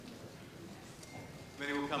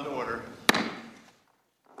Committee will come to order.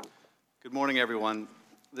 Good morning, everyone.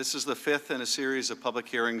 This is the fifth in a series of public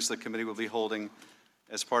hearings the committee will be holding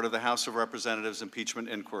as part of the House of Representatives impeachment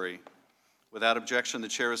inquiry. Without objection, the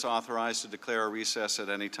chair is authorized to declare a recess at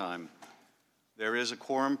any time. There is a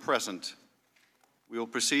quorum present. We will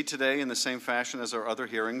proceed today in the same fashion as our other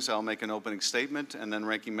hearings. I'll make an opening statement, and then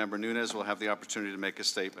Ranking Member Nunes will have the opportunity to make a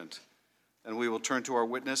statement. Then we will turn to our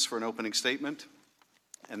witness for an opening statement,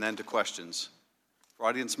 and then to questions. For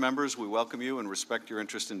audience members, we welcome you and respect your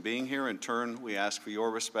interest in being here. In turn, we ask for your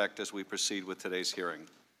respect as we proceed with today's hearing.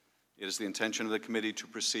 It is the intention of the committee to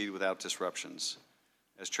proceed without disruptions.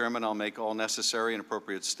 As chairman, I'll make all necessary and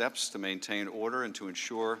appropriate steps to maintain order and to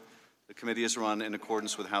ensure the committee is run in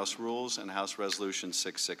accordance with House rules and House Resolution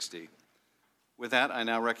 660. With that, I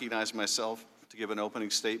now recognize myself to give an opening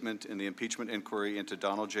statement in the impeachment inquiry into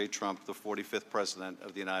Donald J. Trump, the 45th President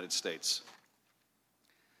of the United States.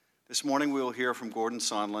 This morning, we will hear from Gordon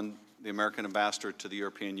Sondland, the American ambassador to the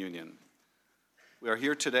European Union. We are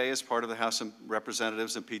here today as part of the House of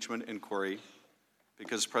Representatives impeachment inquiry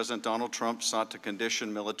because President Donald Trump sought to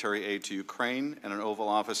condition military aid to Ukraine and an Oval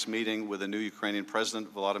Office meeting with the new Ukrainian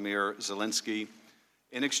President, Volodymyr Zelensky,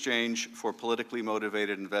 in exchange for politically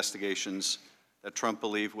motivated investigations that Trump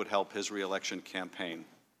believed would help his re-election campaign.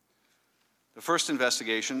 The first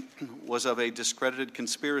investigation was of a discredited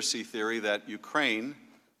conspiracy theory that Ukraine,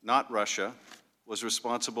 not Russia, was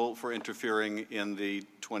responsible for interfering in the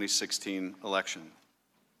 2016 election.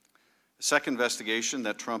 The second investigation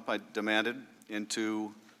that Trump demanded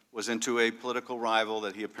was into a political rival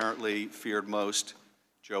that he apparently feared most,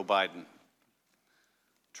 Joe Biden.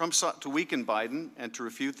 Trump sought to weaken Biden and to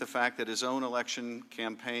refute the fact that his own election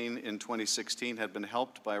campaign in 2016 had been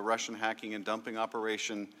helped by a Russian hacking and dumping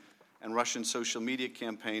operation and Russian social media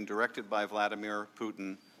campaign directed by Vladimir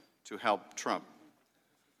Putin to help Trump.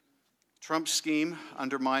 Trump's scheme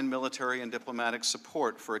undermined military and diplomatic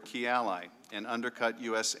support for a key ally and undercut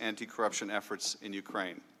U.S. anti-corruption efforts in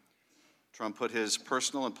Ukraine. Trump put his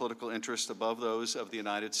personal and political interests above those of the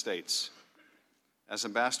United States. As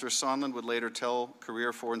Ambassador Sondland would later tell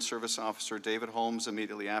career Foreign Service officer David Holmes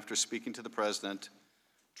immediately after speaking to the president,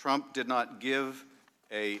 Trump did not give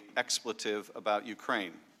an expletive about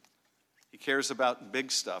Ukraine. He cares about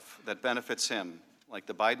big stuff that benefits him, like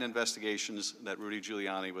the Biden investigations that Rudy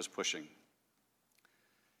Giuliani was pushing.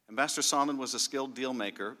 Ambassador Sondland was a skilled deal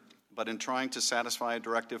maker, but in trying to satisfy a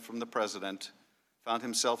directive from the president, found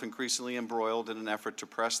himself increasingly embroiled in an effort to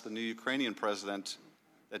press the new Ukrainian president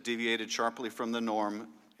that deviated sharply from the norm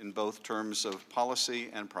in both terms of policy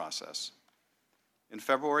and process. In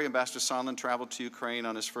February, Ambassador Sondland traveled to Ukraine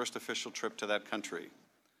on his first official trip to that country.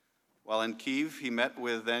 While in Kyiv, he met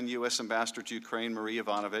with then U.S. Ambassador to Ukraine, Marie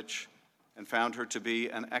Yovanovitch, and found her to be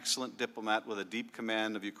an excellent diplomat with a deep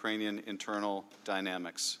command of Ukrainian internal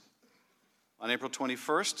dynamics. On April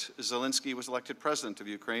 21st, Zelensky was elected president of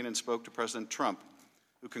Ukraine and spoke to President Trump,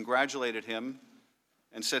 who congratulated him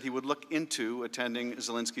and said he would look into attending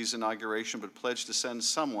Zelensky's inauguration, but pledged to send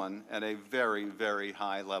someone at a very, very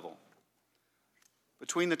high level.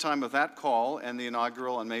 Between the time of that call and the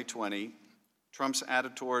inaugural on May 20, Trump's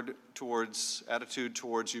attitude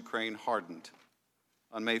towards Ukraine hardened.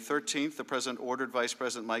 On May 13th, the president ordered Vice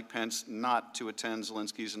President Mike Pence not to attend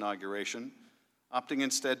Zelensky's inauguration, opting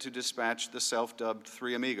instead to dispatch the self-dubbed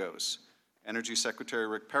Three Amigos, Energy Secretary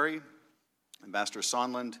Rick Perry, Ambassador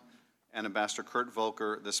Sondland, and Ambassador Kurt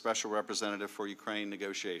Volker, the Special Representative for Ukraine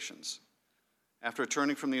negotiations. After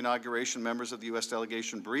returning from the inauguration, members of the U.S.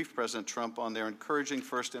 delegation briefed President Trump on their encouraging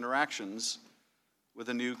first interactions with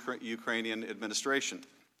the new Ukrainian administration.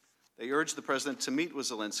 They urged the president to meet with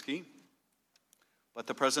Zelensky, but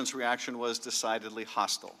the president's reaction was decidedly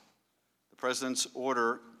hostile. The president's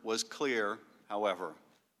order was clear, however: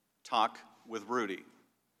 talk with Rudy.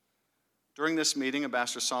 During this meeting,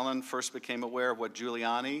 Ambassador Sondland first became aware of what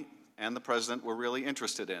Giuliani and the president were really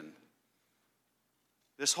interested in.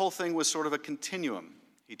 This whole thing was sort of a continuum,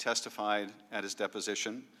 he testified at his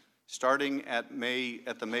deposition, starting at the May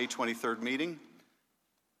 23rd meeting,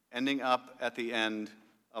 ending up at the end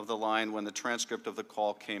of the line when the transcript of the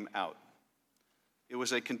call came out. It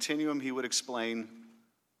was a continuum, he would explain,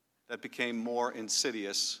 that became more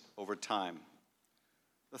insidious over time.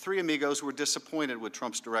 The Three Amigos were disappointed with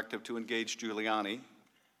Trump's directive to engage Giuliani,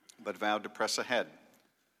 but vowed to press ahead.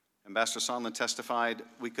 Ambassador Sondland testified,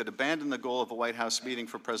 "We could abandon the goal of a White House meeting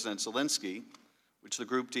for President Zelensky, which the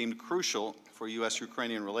group deemed crucial for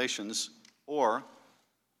U.S.-Ukrainian relations, or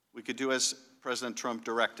we could do as President Trump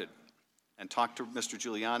directed and talk to Mr.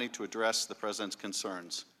 Giuliani to address the president's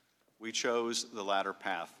concerns. We chose the latter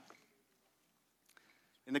path."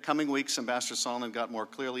 In the coming weeks, Ambassador Sondland got more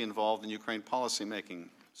clearly involved in Ukraine policymaking,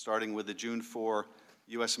 starting with the June 4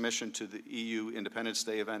 U.S. mission to the EU Independence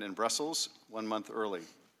Day event in Brussels 1 month early.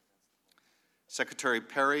 Secretary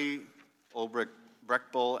Perry, Ulbricht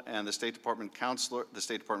Breckbull, and the State Department counselor,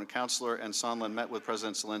 and Sondland met with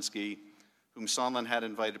President Zelensky, whom Sondland had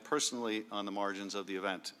invited personally on the margins of the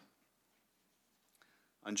event.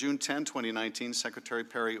 On June 10, 2019, Secretary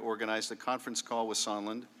Perry organized a conference call with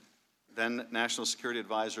Sondland, then National Security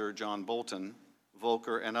Advisor John Bolton,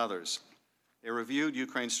 Volker, and others. They reviewed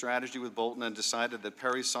Ukraine's strategy with Bolton and decided that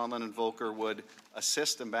Perry, Sondland, and Volker would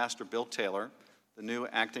assist Ambassador Bill Taylor, the new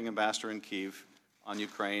acting ambassador in Kyiv, on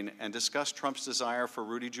Ukraine, and discuss Trump's desire for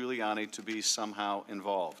Rudy Giuliani to be somehow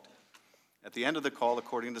involved. At the end of the call,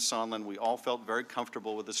 according to Sondland, we all felt very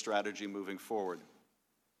comfortable with the strategy moving forward.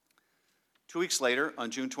 2 weeks later,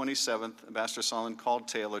 on June 27th, Ambassador Sondland called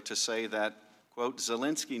Taylor to say that, quote,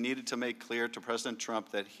 Zelensky needed to make clear to President Trump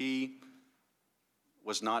that he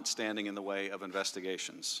was not standing in the way of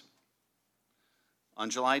investigations. On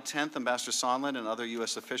July 10th, Ambassador Sondland and other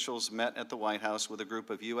U.S. officials met at the White House with a group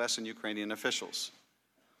of U.S. and Ukrainian officials.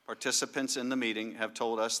 Participants in the meeting have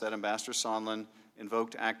told us that Ambassador Sondland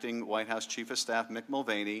invoked acting White House Chief of Staff Mick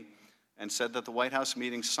Mulvaney and said that the White House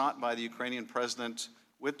meeting sought by the Ukrainian president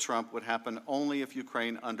with Trump would happen only if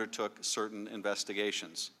Ukraine undertook certain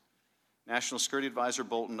investigations. National Security Advisor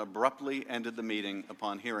Bolton abruptly ended the meeting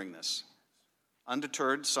upon hearing this.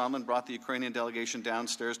 Undeterred, Sondland brought the Ukrainian delegation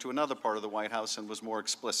downstairs to another part of the White House and was more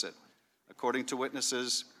explicit. According to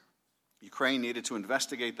witnesses, Ukraine needed to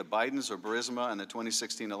investigate the Bidens or Burisma and the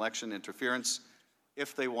 2016 election interference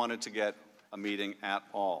if they wanted to get a meeting at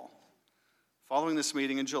all. Following this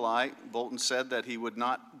meeting in July, Bolton said that he would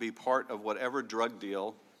not be part of whatever drug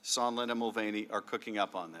deal Sondland and Mulvaney are cooking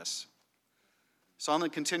up on this.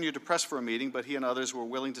 Sondland continued to press for a meeting, but he and others were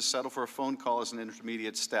willing to settle for a phone call as an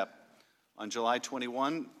intermediate step. On July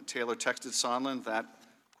 21, Taylor texted Sondland that,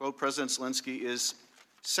 quote, President Zelensky is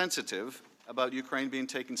sensitive about Ukraine being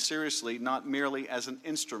taken seriously, not merely as an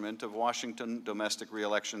instrument of Washington domestic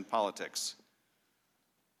re-election politics.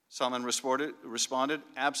 Sondland responded,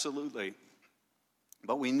 absolutely.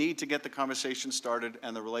 But we need to get the conversation started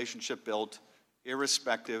and the relationship built,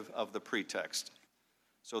 irrespective of the pretext,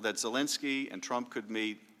 so that Zelensky and Trump could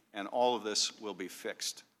meet and all of this will be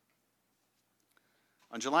fixed.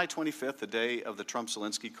 On July 25th, the day of the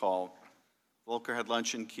Trump-Zelensky call, Volker had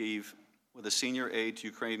lunch in Kyiv with a senior aide to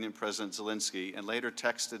Ukrainian President Zelensky and later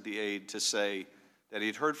texted the aide to say that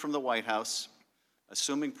he'd heard from the White House,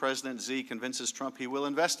 assuming President Z convinces Trump he will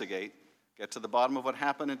investigate, get to the bottom of what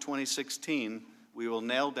happened in 2016, we will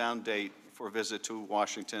nail down date for a visit to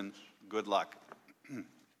Washington. Good luck.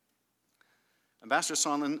 Ambassador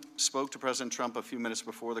Sondland spoke to President Trump a few minutes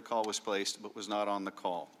before the call was placed, but was not on the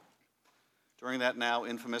call. During that now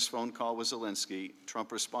infamous phone call with Zelensky,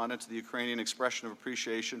 Trump responded to the Ukrainian expression of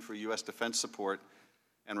appreciation for U.S. defense support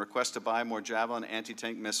and request to buy more Javelin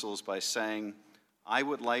anti-tank missiles by saying, I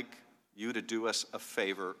would like you to do us a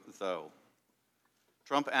favor, though.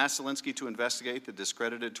 Trump asked Zelensky to investigate the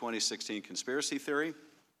discredited 2016 conspiracy theory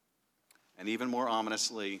and, even more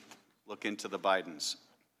ominously, look into the Bidens.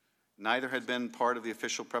 Neither had been part of the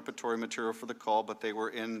official preparatory material for the call, but they were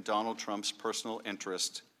in Donald Trump's personal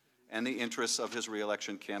interest and the interests of his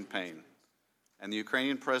re-election campaign. And the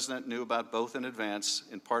Ukrainian president knew about both in advance,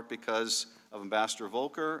 in part because of Ambassador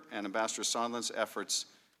Volker and Ambassador Sondland's efforts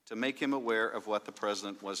to make him aware of what the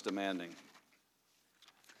president was demanding.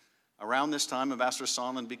 Around this time, Ambassador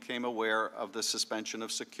Sondland became aware of the suspension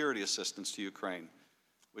of security assistance to Ukraine,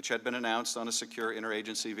 which had been announced on a secure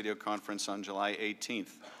interagency video conference on July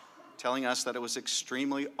 18th, telling us that it was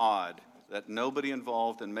extremely odd that nobody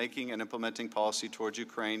involved in making and implementing policy towards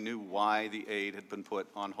Ukraine knew why the aid had been put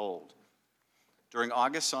on hold. During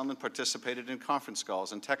August, Sondland participated in conference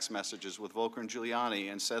calls and text messages with Volker and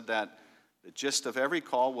Giuliani and said that the gist of every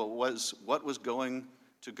call was what was going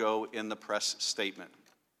to go in the press statement.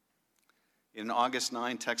 In an August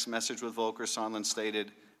 9 text message with Volker, Sondland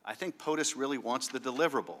stated, I think POTUS really wants the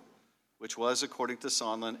deliverable, which was, according to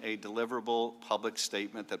Sondland, a deliverable public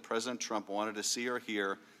statement that President Trump wanted to see or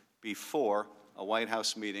hear before a White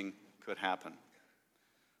House meeting could happen.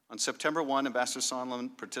 On September 1, Ambassador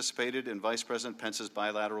Sondland participated in Vice President Pence's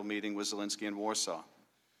bilateral meeting with Zelensky in Warsaw,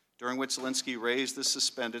 during which Zelensky raised the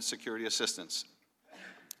suspended security assistance.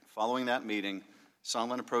 Following that meeting,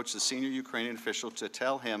 Sondland approached the senior Ukrainian official to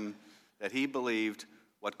tell him that he believed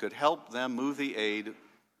what could help them move the aid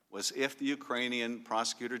was if the Ukrainian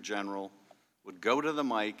prosecutor general would go to the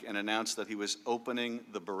mic and announce that he was opening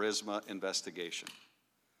the Burisma investigation.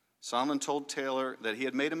 Sondland told Taylor that he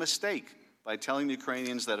had made a mistake by telling the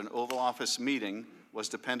Ukrainians that an Oval Office meeting was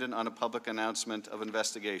dependent on a public announcement of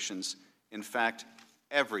investigations. In fact,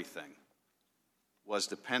 everything was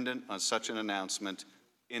dependent on such an announcement,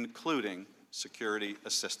 including security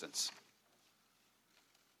assistance.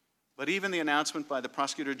 But even the announcement by the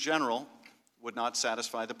Prosecutor General would not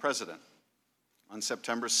satisfy the President. On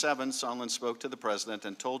September 7, Sondland spoke to the President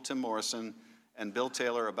and told Tim Morrison and Bill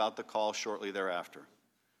Taylor about the call shortly thereafter.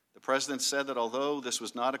 The President said that although this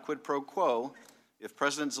was not a quid pro quo, if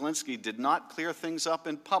President Zelensky did not clear things up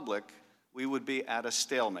in public, we would be at a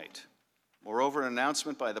stalemate. Moreover, an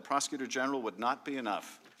announcement by the Prosecutor General would not be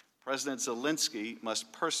enough. President Zelensky must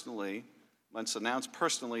announce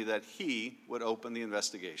personally that he would open the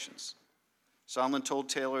investigations. Sondland told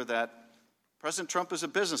Taylor that President Trump is a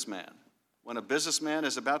businessman. When a businessman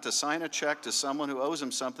is about to sign a check to someone who owes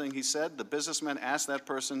him something, he said, the businessman asked that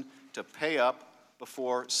person to pay up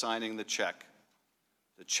before signing the check.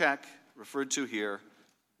 The check referred to here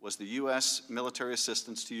was the U.S. military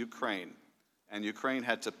assistance to Ukraine, and Ukraine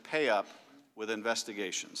had to pay up with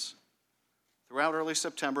investigations. Throughout early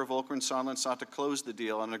September, Volker and Sondland sought to close the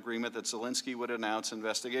deal on an agreement that Zelensky would announce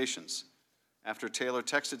investigations. After Taylor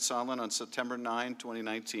texted Sondland on September 9,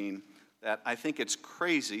 2019, that I think it's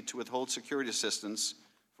crazy to withhold security assistance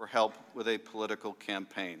for help with a political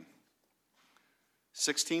campaign.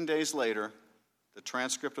 16 days later, the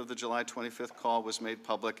transcript of the July 25th call was made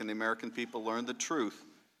public, and the American people learned the truth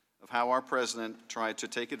of how our president tried to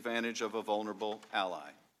take advantage of a vulnerable ally.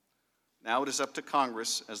 Now it is up to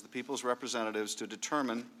Congress, as the people's representatives, to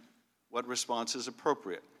determine what response is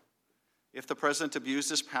appropriate. If the president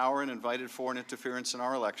abused his power and invited foreign interference in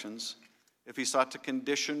our elections, if he sought to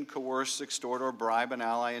condition, coerce, extort, or bribe an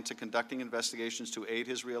ally into conducting investigations to aid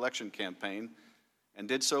his re-election campaign, and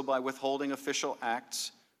did so by withholding official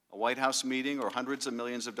acts, a White House meeting, or hundreds of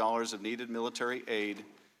millions of dollars of needed military aid,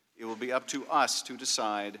 it will be up to us to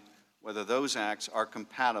decide whether those acts are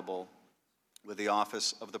compatible with the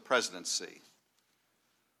office of the presidency.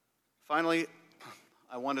 Finally,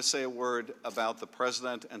 I want to say a word about the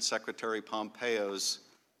President and Secretary Pompeo's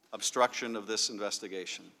obstruction of this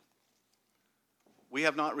investigation. We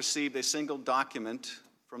have not received a single document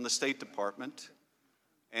from the State Department,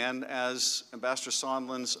 and as Ambassador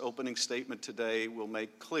Sondland's opening statement today will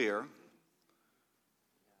make clear,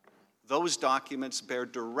 those documents bear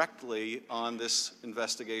directly on this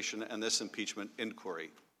investigation and this impeachment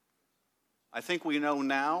inquiry. I think we know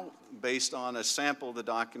now, based on a sample of the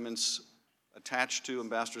documents attached to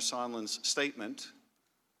Ambassador Sondland's statement,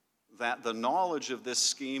 that the knowledge of this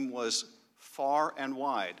scheme was far and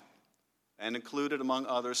wide, and included, among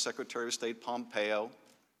others, Secretary of State Pompeo,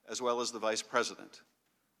 as well as the Vice President.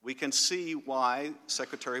 We can see why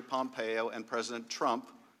Secretary Pompeo and President Trump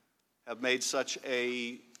have made such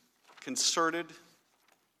a concerted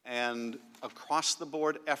and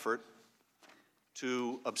across-the-board effort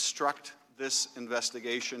to obstruct this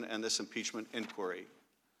investigation and this impeachment inquiry.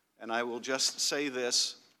 And I will just say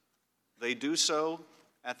this, they do so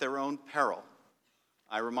at their own peril.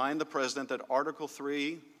 I remind the President that Article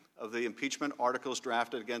 3 of the impeachment articles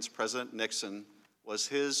drafted against President Nixon was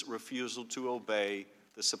his refusal to obey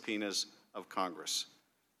the subpoenas of Congress.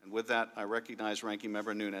 And with that, I recognize Ranking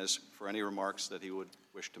Member Nunes for any remarks that he would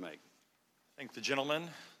wish to make. Thank the gentleman.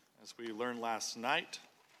 As we learned last night,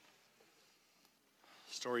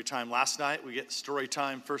 story time last night, we get story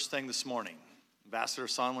time first thing this morning. Ambassador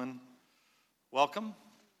Sondland, welcome.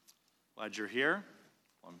 Glad you're here.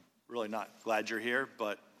 Well, I'm really not glad you're here,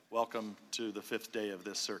 but welcome to the fifth day of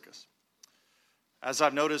this circus. As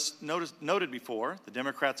I've noted before, the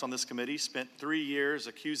Democrats on this committee spent 3 years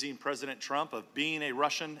accusing President Trump of being a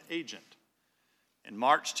Russian agent. In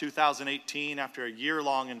March 2018, after a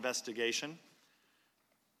year-long investigation,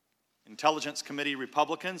 Intelligence Committee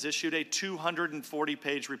Republicans issued a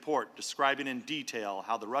 240-page report describing in detail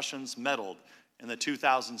how the Russians meddled in the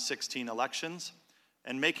 2016 elections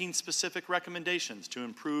and making specific recommendations to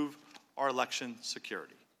improve our election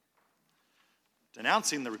security.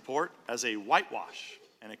 Denouncing the report as a whitewash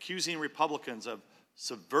and accusing Republicans of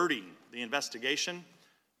subverting the investigation,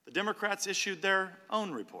 the Democrats issued their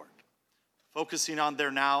own report, focusing on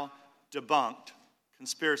their now debunked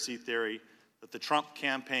conspiracy theory that the Trump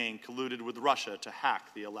campaign colluded with Russia to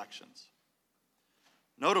hack the elections.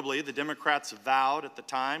 Notably, the Democrats vowed at the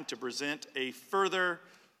time to present a further,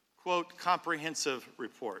 quote, comprehensive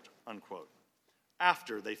report, unquote,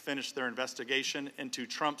 after they finished their investigation into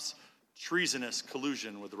Trump's treasonous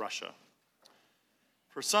collusion with Russia.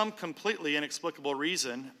 For some completely inexplicable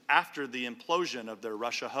reason, after the implosion of their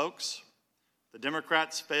Russia hoax, the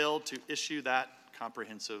Democrats failed to issue that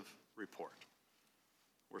comprehensive report.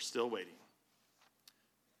 We're still waiting.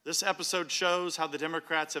 This episode shows how the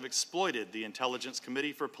Democrats have exploited the Intelligence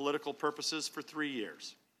Committee for political purposes for 3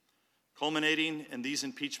 years, culminating in these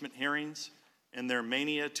impeachment hearings and their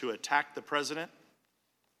mania to attack the president.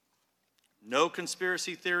 No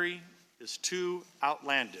conspiracy theory is too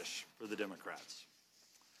outlandish for the Democrats.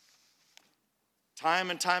 Time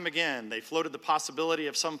and time again, they floated the possibility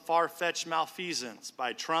of some far-fetched malfeasance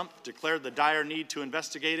by Trump, declared the dire need to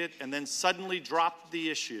investigate it, and then suddenly dropped the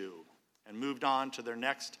issue and moved on to their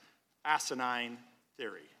next asinine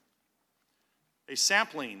theory. A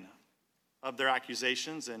sampling of their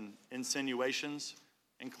accusations and insinuations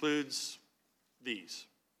includes these.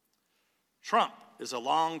 Trump is a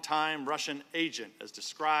longtime Russian agent, as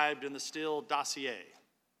described in the Steele dossier.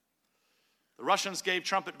 The Russians gave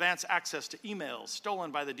Trump advance access to emails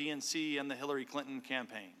stolen by the DNC and the Hillary Clinton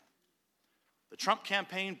campaign. The Trump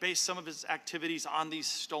campaign based some of its activities on these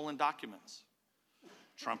stolen documents.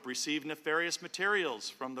 Trump received nefarious materials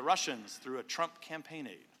from the Russians through a Trump campaign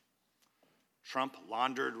aide. Trump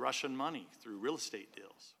laundered Russian money through real estate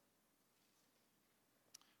deals.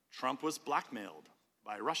 Trump was blackmailed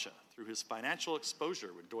by Russia through his financial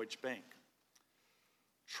exposure with Deutsche Bank.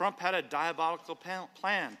 Trump had a diabolical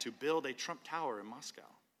plan to build a Trump Tower in Moscow.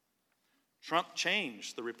 Trump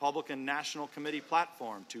changed the Republican National Committee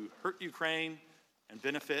platform to hurt Ukraine and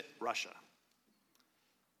benefit Russia.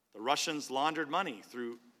 The Russians laundered money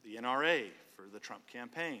through the NRA for the Trump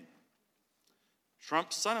campaign.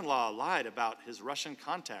 Trump's son-in-law lied about his Russian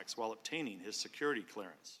contacts while obtaining his security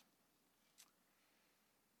clearance.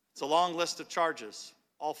 It's a long list of charges,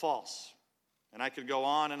 all false. And I could go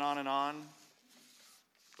on and on and on,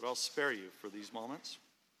 but I'll spare you for these moments.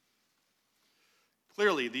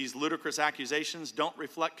 Clearly, these ludicrous accusations don't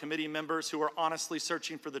reflect committee members who are honestly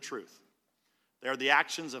searching for the truth. They are the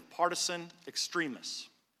actions of partisan extremists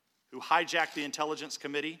who hijacked the Intelligence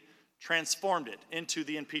Committee, transformed it into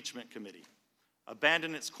the Impeachment Committee,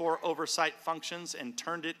 abandoned its core oversight functions, and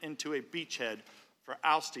turned it into a beachhead for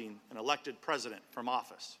ousting an elected president from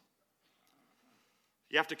office.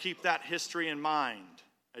 You have to keep that history in mind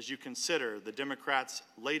as you consider the Democrats'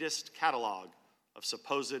 latest catalog of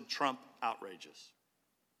supposed Trump outrages.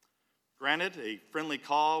 Granted, a friendly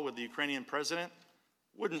call with the Ukrainian president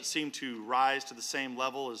wouldn't seem to rise to the same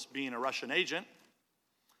level as being a Russian agent,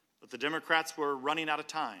 but the Democrats were running out of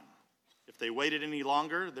time. If they waited any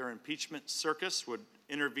longer, their impeachment circus would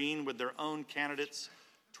intervene with their own candidates'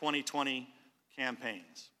 2020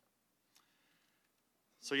 campaigns.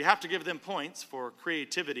 So you have to give them points for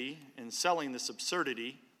creativity in selling this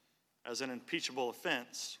absurdity as an impeachable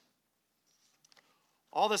offense.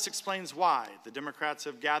 All this explains why the Democrats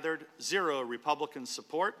have gathered zero Republican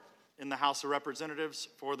support in the House of Representatives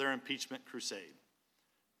for their impeachment crusade.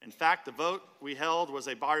 In fact, the vote we held was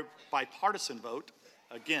a bipartisan vote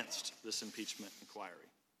against this impeachment inquiry.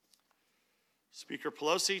 Speaker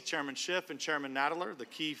Pelosi, Chairman Schiff, and Chairman Nadler, the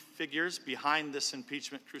key figures behind this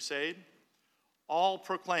impeachment crusade, all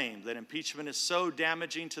proclaimed that impeachment is so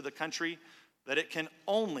damaging to the country that it can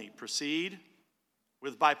only proceed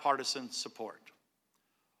with bipartisan support.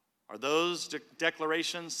 Are those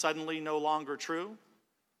declarations suddenly no longer true?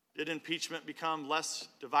 Did impeachment become less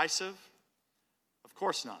divisive? Of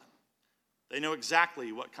course not. They know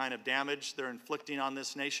exactly what kind of damage they're inflicting on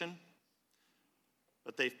this nation,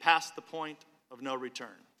 but they've passed the point of no return.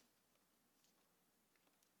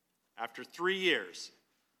 After 3 years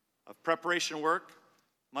of preparation work,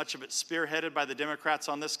 much of it spearheaded by the Democrats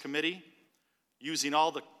on this committee, using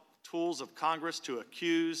all the tools of Congress to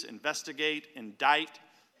accuse, investigate, indict,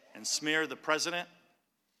 and smear the president,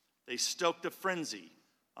 they stoked a frenzy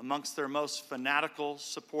amongst their most fanatical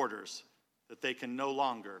supporters that they can no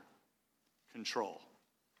longer control.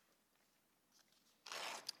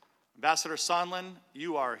 Ambassador Sondland,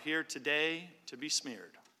 you are here today to be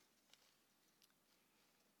smeared.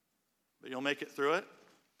 But you'll make it through it,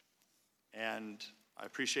 and I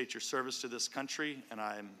appreciate your service to this country, and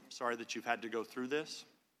I'm sorry that you've had to go through this.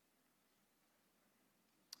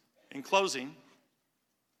 In closing,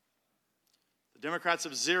 the Democrats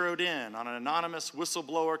have zeroed in on an anonymous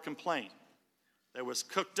whistleblower complaint that was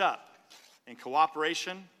cooked up in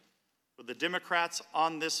cooperation with the Democrats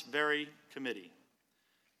on this very committee.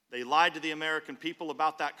 They lied to the American people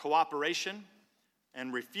about that cooperation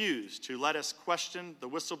and refused to let us question the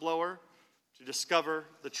whistleblower to discover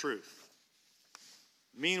the truth.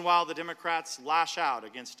 Meanwhile, the Democrats lash out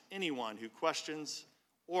against anyone who questions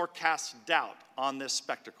or casts doubt on this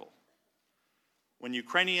spectacle. When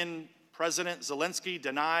Ukrainian President Zelensky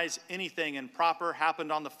denies anything improper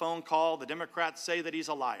happened on the phone call, the Democrats say that he's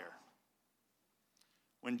a liar.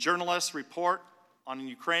 When journalists report on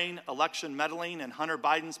Ukraine election meddling and Hunter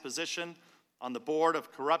Biden's position on the board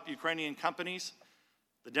of corrupt Ukrainian companies,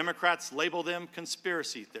 the Democrats label them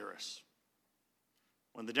conspiracy theorists.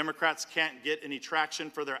 When the Democrats can't get any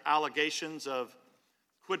traction for their allegations of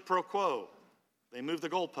quid pro quo, they move the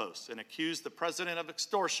goalposts and accuse the president of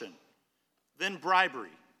extortion, then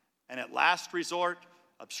bribery, and at last resort,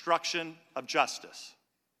 obstruction of justice.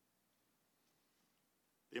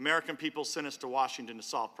 The American people sent us to Washington to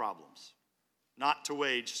solve problems, not to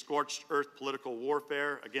wage scorched earth political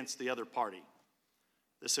warfare against the other party.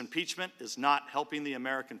 This impeachment is not helping the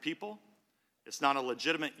American people. It's not a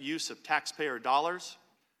legitimate use of taxpayer dollars,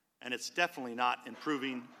 and it's definitely not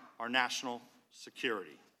improving our national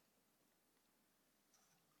security.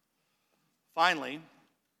 Finally,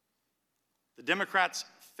 the Democrats'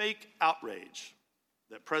 fake outrage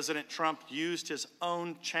that President Trump used his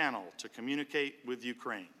own channel to communicate with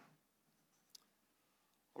Ukraine.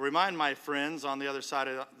 I'll remind my friends on the other side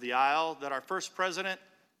of the aisle that our first president,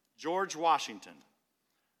 George Washington,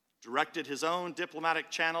 directed his own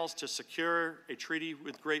diplomatic channels to secure a treaty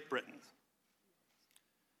with Great Britain.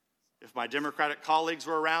 If my Democratic colleagues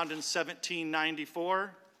were around in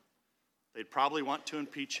 1794, they'd probably want to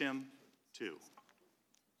impeach him too.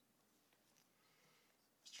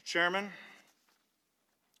 Mr. Chairman,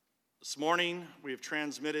 this morning we have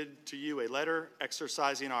transmitted to you a letter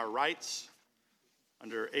exercising our rights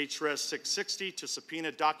under HRS 660 to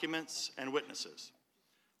subpoena documents and witnesses.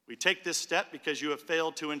 We take this step because you have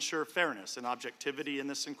failed to ensure fairness and objectivity in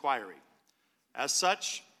this inquiry. As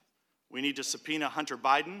such, we need to subpoena Hunter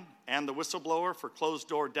Biden and the whistleblower for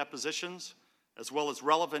closed-door depositions, as well as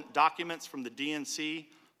relevant documents from the DNC,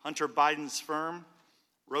 Hunter Biden's firm,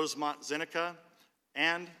 Rosemont Zeneca,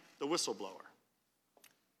 and the whistleblower.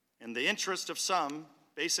 In the interest of some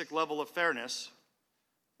basic level of fairness,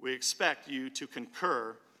 we expect you to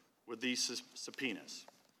concur with these subpoenas.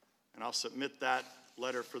 And I'll submit that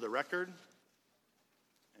letter for the record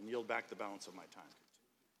and yield back the balance of my time.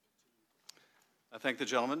 I thank the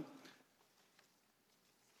gentleman.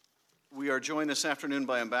 We are joined this afternoon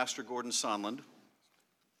by Ambassador Gordon Sondland.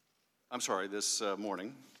 This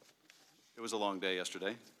morning. It was a long day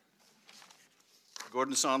yesterday.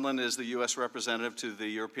 Gordon Sondland is the U.S. representative to the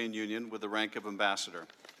European Union with the rank of ambassador.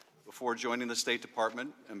 Before joining the State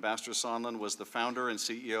Department, Ambassador Sondland was the founder and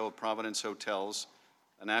CEO of Providence Hotels,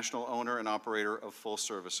 a national owner and operator of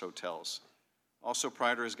full-service hotels. Also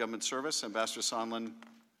prior to his government service, Ambassador Sondland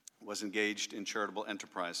was engaged in charitable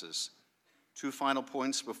enterprises. Two final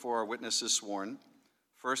points before our witness is sworn.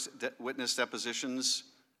 First, witness depositions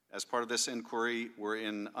as part of this inquiry were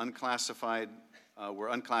unclassified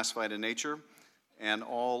in nature, and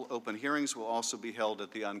all open hearings will also be held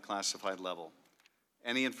at the unclassified level.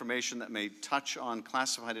 Any information that may touch on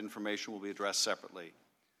classified information will be addressed separately.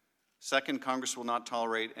 Second, Congress will not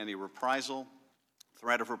tolerate any reprisal,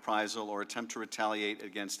 threat of reprisal, or attempt to retaliate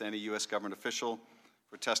against any U.S. government official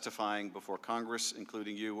for testifying before Congress,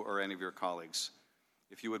 including you or any of your colleagues.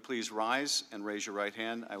 If you would please rise and raise your right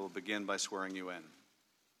hand, I will begin by swearing you in.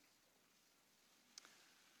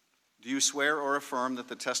 Do you swear or affirm that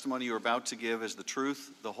the testimony you are about to give is the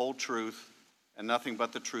truth, the whole truth, and nothing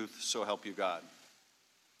but the truth, so help you God?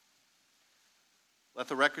 Let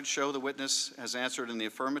the record show the witness has answered in the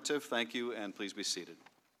affirmative. Thank you, and please be seated.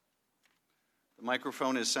 The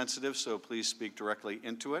microphone is sensitive, so please speak directly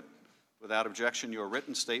into it. Without objection, your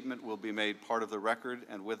written statement will be made part of the record,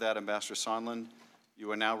 and with that, Ambassador Sondland, you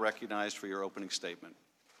are now recognized for your opening statement.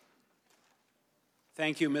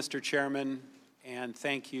 Thank you, Mr. Chairman, and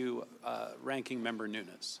thank you, Ranking Member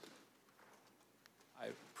Nunes. I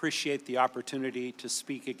appreciate the opportunity to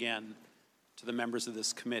speak again to the members of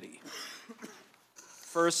this committee.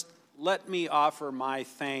 First, let me offer my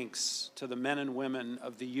thanks to the men and women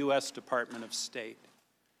of the U.S. Department of State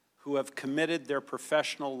who have committed their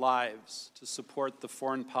professional lives to support the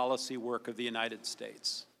foreign policy work of the United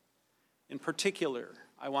States. In particular,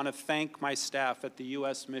 I want to thank my staff at the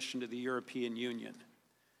U.S. Mission to the European Union.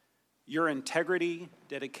 Your integrity,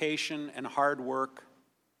 dedication, and hard work,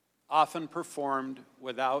 often performed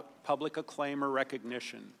without public acclaim or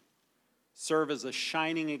recognition, serve as a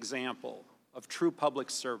shining example of true public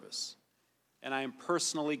service, and I am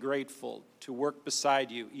personally grateful to work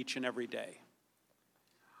beside you each and every day.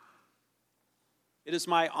 It is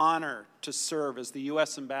my honor to serve as the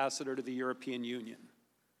U.S. Ambassador to the European Union.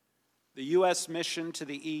 The U.S. mission to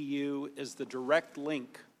the EU is the direct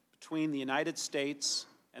link between the United States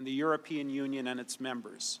and the European Union and its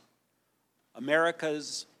members,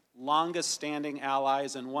 America's longest-standing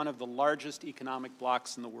allies and one of the largest economic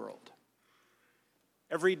blocs in the world.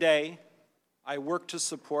 Every day, I work to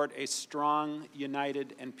support a strong,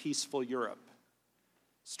 united, and peaceful Europe.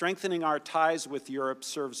 Strengthening our ties with Europe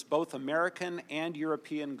serves both American and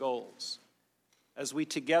European goals as we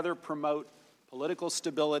together promote political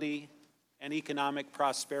stability and economic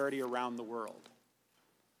prosperity around the world.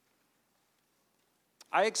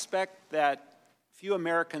 I expect that few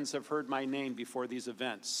Americans have heard my name before these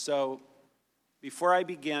events, so before I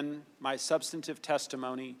begin my substantive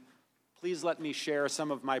testimony, please let me share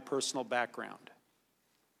some of my personal background.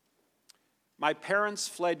 My parents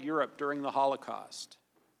fled Europe during the Holocaust.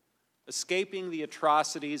 Escaping the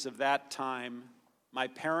atrocities of that time, my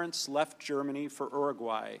parents left Germany for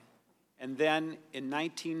Uruguay and then, in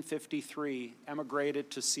 1953,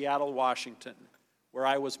 emigrated to Seattle, Washington, where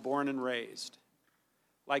I was born and raised.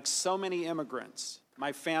 Like so many immigrants,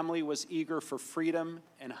 my family was eager for freedom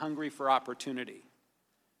and hungry for opportunity.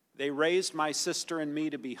 They raised my sister and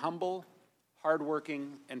me to be humble,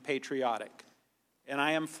 hardworking, and patriotic, and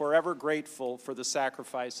I am forever grateful for the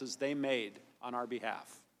sacrifices they made on our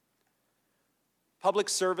behalf. Public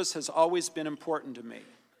service has always been important to me.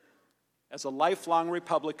 As a lifelong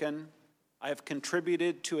Republican, I have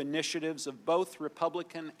contributed to initiatives of both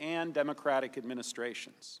Republican and Democratic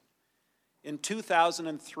administrations. In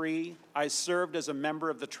 2003, I served as a member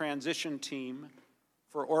of the transition team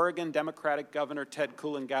for Oregon Democratic Governor Ted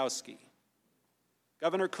Kulongoski.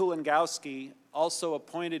 Governor Kulongoski also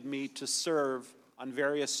appointed me to serve on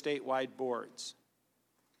various statewide boards.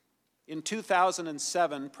 In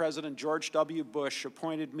 2007, President George W. Bush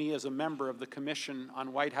appointed me as a member of the Commission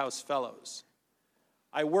on White House Fellows.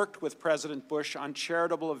 I worked with President Bush on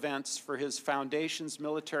charitable events for his foundation's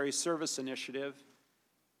military service initiative,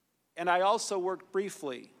 and I also worked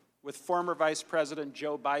briefly with former Vice President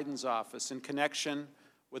Joe Biden's office in connection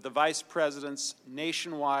with the Vice President's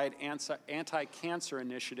nationwide anti-cancer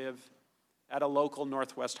initiative at a local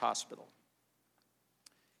Northwest hospital.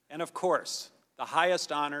 And of course, the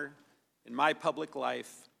highest honor in my public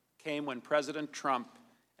life came when President Trump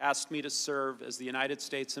asked me to serve as the United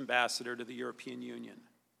States ambassador to the European Union.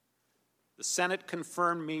 The Senate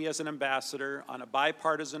confirmed me as an ambassador on a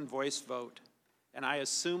bipartisan voice vote, and I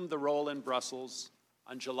assumed the role in Brussels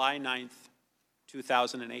on July 9th,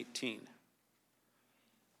 2018.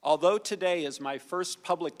 Although today is my first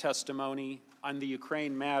public testimony on the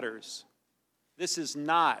Ukraine matters, this is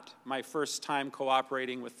not my first time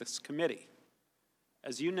cooperating with this committee.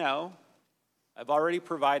 As you know, I've already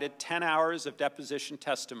provided 10 hours of deposition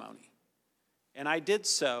testimony, and I did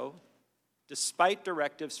so despite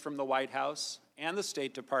directives from the White House and the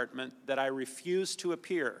State Department that I refuse to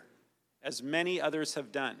appear, as many others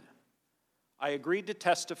have done. I agreed to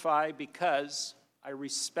testify because I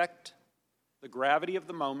respect the gravity of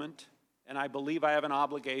the moment, and I believe I have an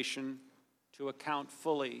obligation to account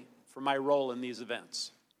fully for my role in these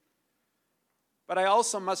events. But I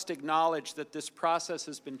also must acknowledge that this process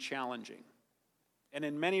has been challenging, and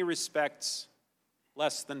in many respects,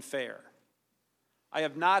 less than fair. I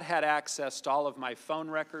have not had access to all of my phone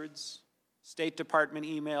records, State Department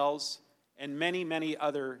emails, and many, many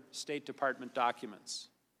other State Department documents.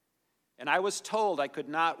 And I was told I could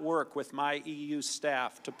not work with my EU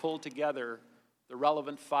staff to pull together the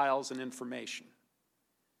relevant files and information.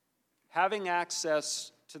 Having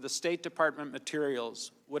access to the State Department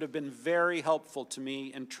materials would have been very helpful to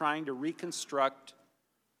me in trying to reconstruct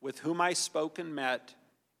with whom I spoke and met,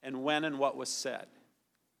 and when and what was said.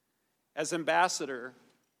 As ambassador,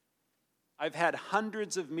 I've had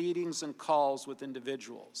hundreds of meetings and calls with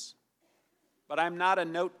individuals, but I'm not a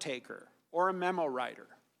note taker or a memo writer.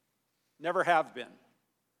 Never have been.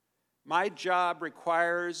 My job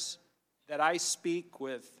requires that I speak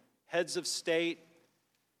with heads of state,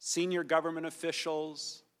 senior government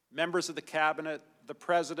officials, members of the cabinet, the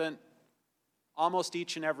president, almost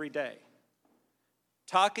each and every day.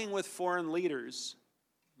 Talking with foreign leaders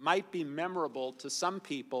might be memorable to some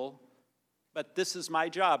people, but this is my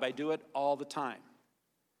job. I do it all the time.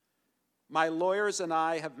 My lawyers and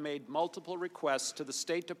I have made multiple requests to the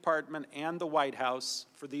State Department and the White House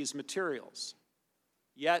for these materials.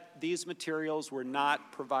 Yet these materials were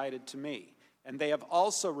not provided to me, and they have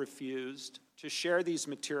also refused to share these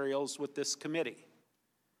materials with this committee.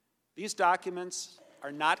 These documents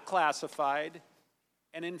are not classified,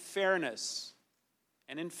 and in fairness,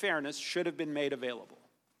 should have been made available.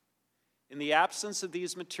 In the absence of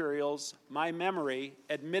these materials, my memory,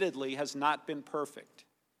 admittedly, has not been perfect,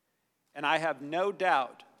 and I have no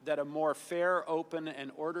doubt that a more fair, open,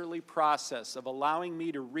 and orderly process of allowing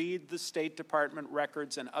me to read the State Department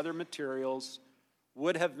records and other materials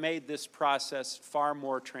would have made this process far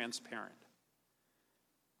more transparent.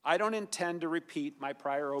 I don't intend to repeat my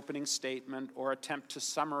prior opening statement or attempt to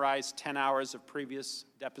summarize 10 hours of previous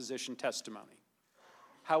deposition testimony.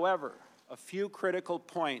 However, a few critical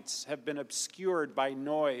points have been obscured by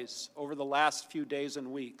noise over the last few days and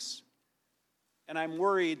weeks, and I'm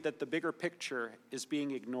worried that the bigger picture is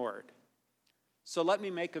being ignored. So let me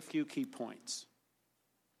make a few key points.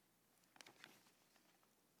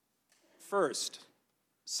 First,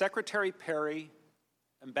 Secretary Perry,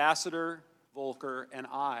 Ambassador Volker, and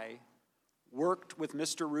I worked with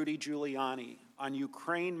Mr. Rudy Giuliani on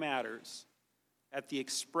Ukraine matters at the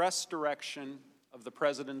express direction of the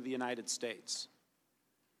President of the United States.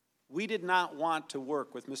 We did not want to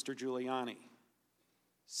work with Mr. Giuliani.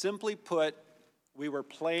 Simply put, we were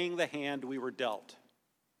playing the hand we were dealt.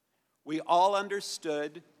 We all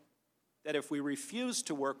understood that if we refused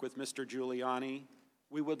to work with Mr. Giuliani,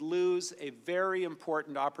 we would lose a very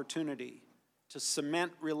important opportunity to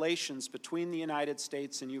cement relations between the United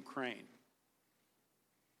States and Ukraine.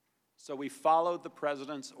 So we followed the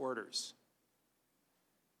President's orders.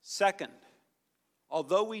 Second,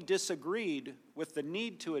 although we disagreed with the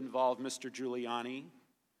need to involve Mr. Giuliani,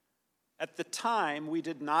 at the time we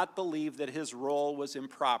did not believe that his role was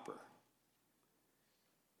improper.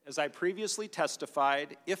 As I previously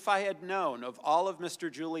testified, if I had known of all of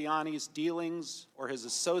Mr. Giuliani's dealings or his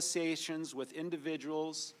associations with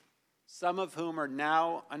individuals, some of whom are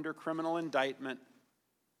now under criminal indictment,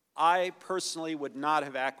 I personally would not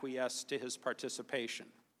have acquiesced to his participation.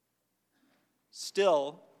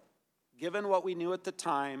 Still, given what we knew at the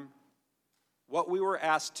time, what we were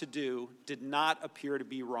asked to do did not appear to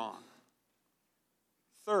be wrong.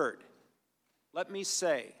 Third, let me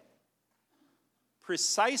say,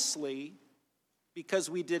 precisely because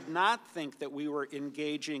we did not think that we were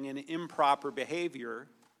engaging in improper behavior,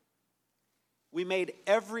 we made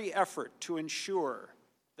every effort to ensure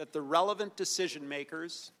that the relevant decision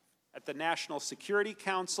makers at the National Security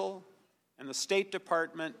Council and the State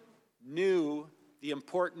Department knew the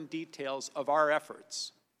important details of our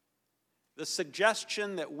efforts. The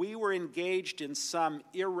suggestion that we were engaged in some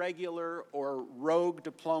irregular or rogue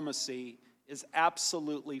diplomacy is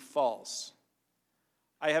absolutely false.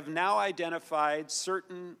 I have now identified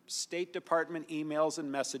certain State Department emails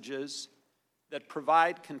and messages that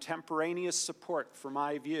provide contemporaneous support for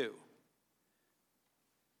my view.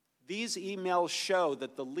 These emails show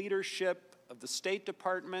that the leadership of the State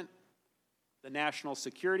Department, the National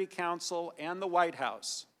Security Council, and the White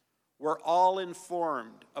House were all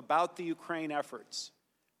informed about the Ukraine efforts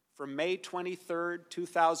from May 23,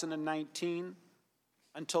 2019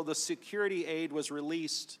 until the security aid was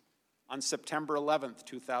released on September 11,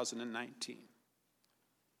 2019.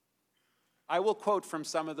 I will quote from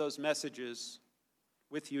some of those messages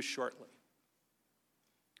with you shortly.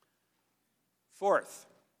 Fourth,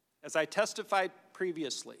 as I testified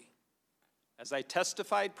previously,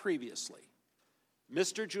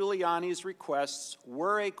 Mr. Giuliani's requests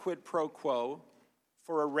were a quid pro quo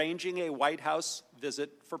for arranging a White House visit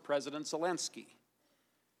for President Zelensky.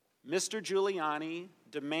 Mr. Giuliani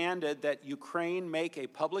demanded that Ukraine make a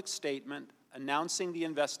public statement announcing the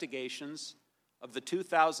investigations of the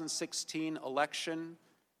 2016 election,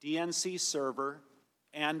 DNC server,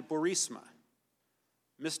 and Burisma.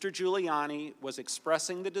 Mr. Giuliani was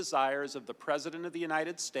expressing the desires of the President of the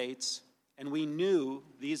United States, and we knew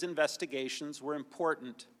these investigations were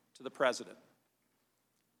important to the President.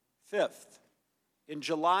 Fifth, in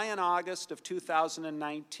July and August of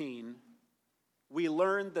 2019, we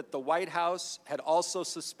learned that the White House had also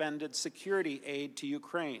suspended security aid to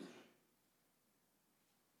Ukraine.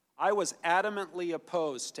 I was adamantly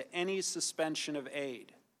opposed to any suspension of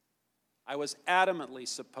aid. I was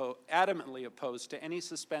adamantly opposed to any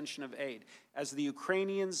suspension of aid, as the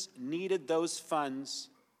Ukrainians needed those funds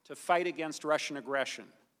to fight against Russian aggression.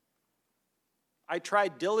 I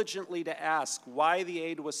tried diligently to ask why the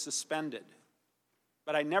aid was suspended,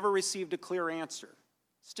 but I never received a clear answer.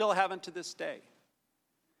 Still haven't to this day.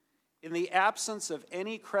 In the absence of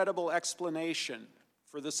any credible explanation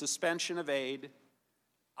for the suspension of aid,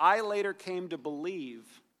 I later came to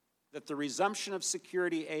believe that the resumption of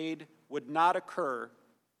security aid would not occur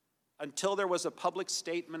until there was a public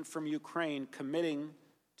statement from Ukraine committing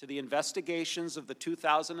to the investigations of the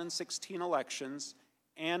 2016 elections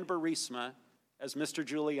and Burisma, as Mr.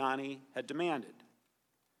 Giuliani had demanded.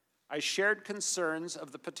 I shared concerns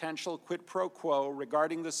of the potential quid pro quo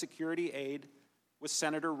regarding the security aid with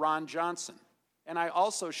Senator Ron Johnson, and I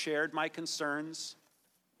also shared my concerns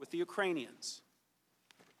with the Ukrainians.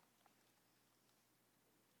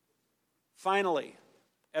 Finally,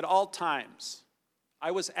 at all times,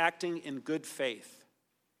 I was acting in good faith.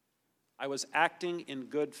 I was acting in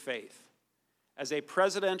good faith. As a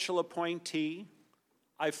presidential appointee,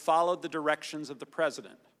 I followed the directions of the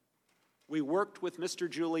President. We worked with Mr.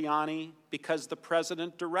 Giuliani because the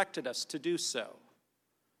President directed us to do so.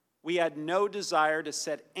 We had no desire to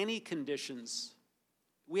set any conditions.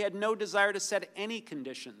 We had no desire to set any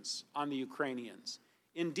conditions on the Ukrainians.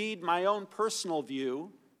 Indeed, my own personal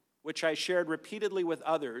view, which I shared repeatedly with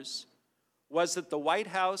others, was that the White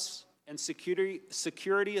House and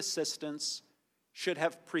security assistance should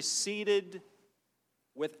have proceeded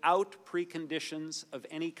without preconditions of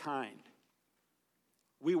any kind.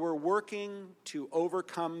 We were working to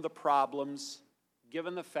overcome the problems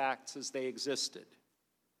given the facts as they existed.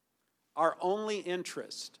 Our only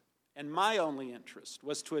interest, and my only interest,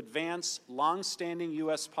 was to advance long-standing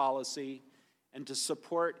U.S. policy and to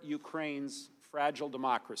support Ukraine's fragile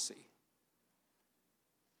democracy.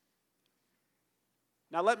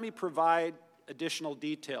 Now let me provide additional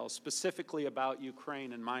details specifically about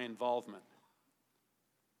Ukraine and my involvement.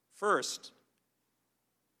 First,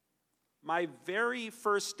 my very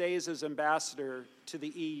first days as ambassador to the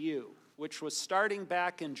EU, which was starting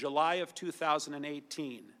back in July of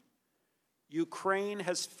 2018, Ukraine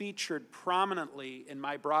has featured prominently in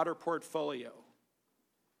my broader portfolio.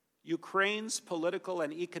 Ukraine's political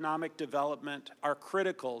and economic development are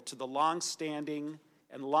critical to the long-standing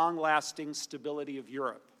and long-lasting stability of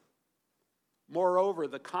Europe. Moreover,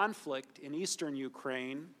 the conflict in eastern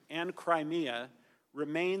Ukraine and Crimea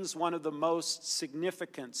remains one of the most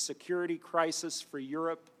significant security crises for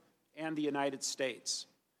Europe and the United States.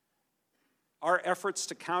 Our efforts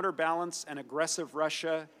to counterbalance an aggressive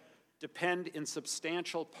Russia depend in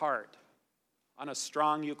substantial part on a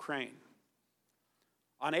strong Ukraine.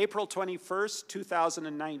 On April 21st,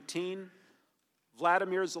 2019,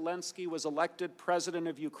 Vladimir Zelensky was elected president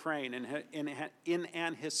of Ukraine in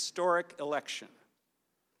an historic election.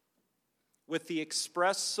 With the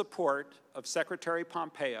express support of Secretary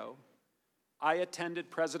Pompeo, I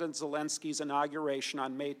attended President Zelensky's inauguration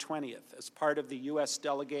on May 20th as part of the U.S.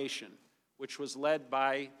 delegation, which was led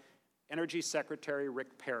by Energy Secretary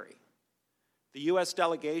Rick Perry. The U.S.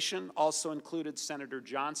 delegation also included Senator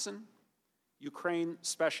Johnson, Ukraine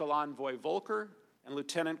Special Envoy Volker, and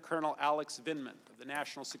Lieutenant Colonel Alex Vindman of the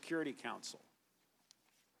National Security Council.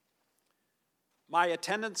 My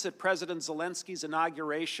attendance at President Zelensky's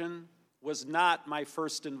inauguration was not my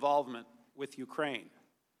first involvement with Ukraine.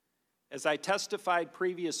 As I testified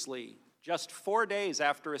previously, just 4 days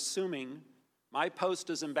after assuming my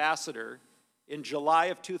post as ambassador in July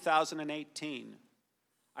of 2018,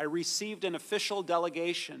 I received an official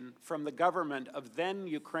delegation from the government of then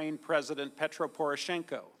Ukraine President Petro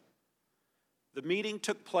Poroshenko. The meeting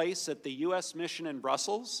took place at the U.S. mission in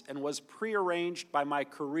Brussels and was prearranged by my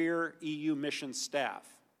career EU mission staff.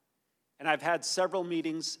 And I've had several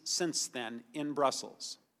meetings since then in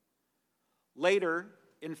Brussels. Later,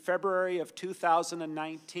 in February of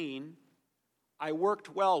 2019, I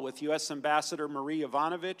worked well with U.S. Ambassador Marie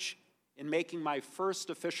Yovanovitch in making my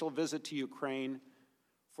first official visit to Ukraine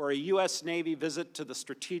for a U.S. Navy visit to the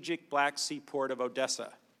strategic Black Sea port of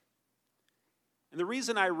Odessa. And the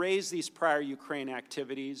reason I raise these prior Ukraine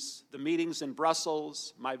activities, the meetings in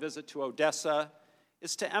Brussels, my visit to Odessa,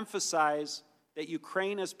 is to emphasize that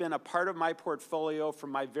Ukraine has been a part of my portfolio from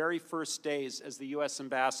my very first days as the U.S.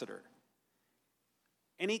 ambassador.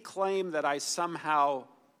 Any claim that I somehow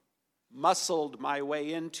muscled my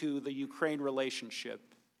way into the Ukraine relationship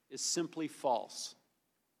is simply false.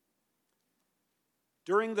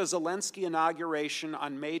 During the Zelensky inauguration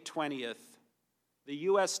on May 20th, the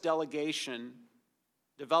U.S. delegation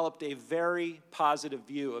developed a very positive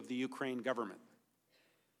view of the Ukraine government.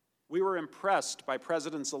 We were impressed by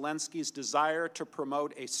President Zelensky's desire to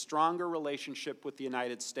promote a stronger relationship with the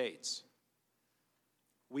United States.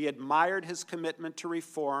 We admired his commitment to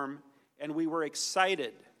reform, and we were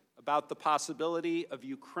excited about the possibility of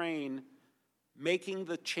Ukraine making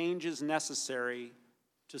the changes necessary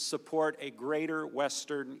to support a greater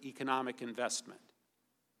Western economic investment.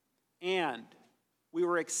 And we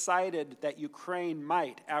were excited that Ukraine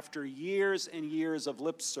might, after years and years of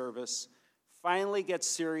lip service, finally get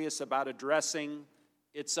serious about addressing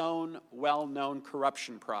its own well-known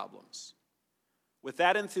corruption problems. With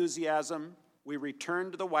that enthusiasm, we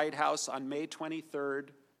returned to the White House on May 23rd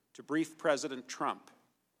to brief President Trump.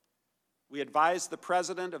 We advised the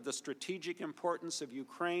President of the strategic importance of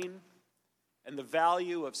Ukraine and the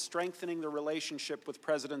value of strengthening the relationship with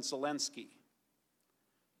President Zelensky.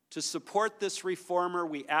 To support this reformer,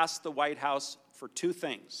 we asked the White House for two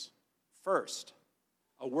things. First,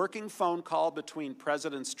 a working phone call between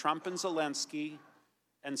Presidents Trump and Zelensky,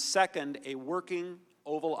 and second, a working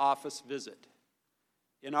Oval Office visit.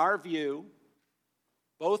 In our view,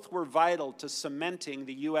 both were vital to cementing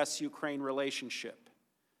the U.S.-Ukraine relationship.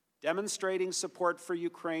 demonstrating support for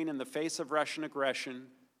Ukraine in the face of Russian aggression,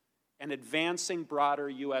 and advancing broader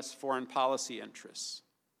U.S. foreign policy interests.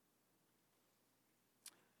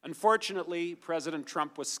 Unfortunately, President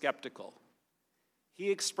Trump was skeptical. He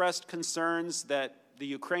expressed concerns that the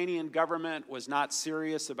Ukrainian government was not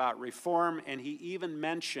serious about reform, and he even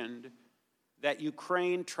mentioned that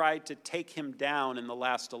Ukraine tried to take him down in the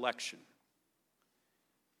last election.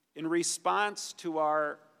 In response to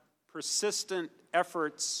our persistent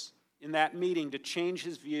efforts in that meeting to change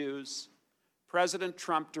his views, President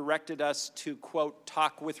Trump directed us to, quote,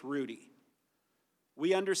 talk with Rudy.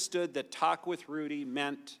 We understood that talk with Rudy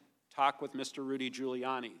meant talk with Mr. Rudy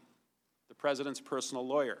Giuliani, the president's personal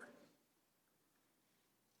lawyer.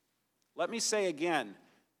 Let me say again,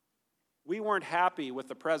 we weren't happy with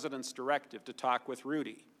the president's directive to talk with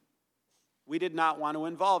Rudy. We did not want to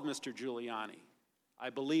involve Mr. Giuliani. I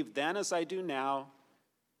believed then, as I do now,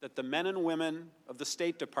 that the men and women of the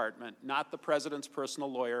State Department, not the president's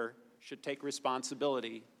personal lawyer, should take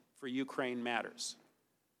responsibility for Ukraine matters.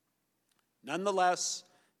 Nonetheless,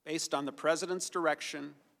 based on the president's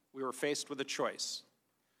direction, we were faced with a choice.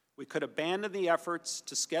 We could abandon the efforts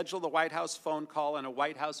to schedule the White House phone call and a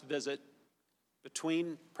White House visit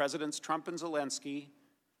between Presidents Trump and Zelensky,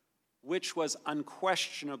 which was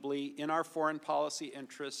unquestionably in our foreign policy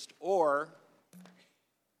interest, or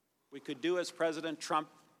we could do as President Trump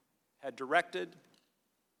had directed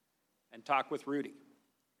and talk with Rudy.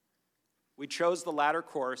 We chose the latter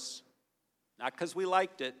course, not because we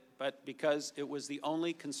liked it, but because it was the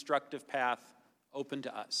only constructive path open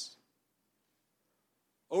to us.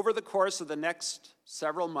 Over the course of the next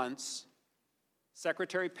several months,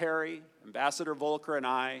 Secretary Perry, Ambassador Volker, and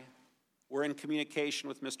I were in communication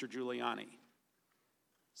with Mr. Giuliani.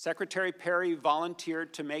 Secretary Perry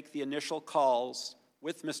volunteered to make the initial calls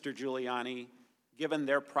with Mr. Giuliani, given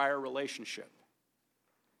their prior relationship.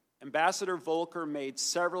 Ambassador Volker made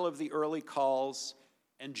several of the early calls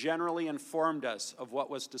and generally informed us of what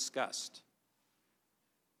was discussed.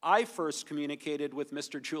 I first communicated with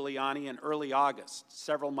Mr. Giuliani in early August,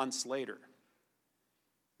 several months later.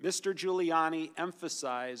 Mr. Giuliani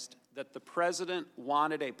emphasized that the president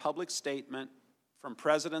wanted a public statement from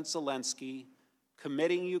President Zelensky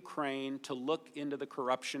committing Ukraine to look into the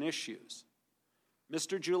corruption issues.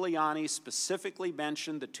 Mr. Giuliani specifically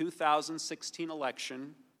mentioned the 2016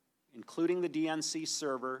 election, including the DNC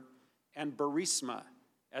server, and Burisma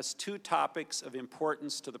as two topics of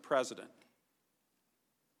importance to the president.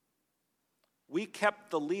 We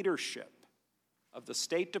kept the leadership of the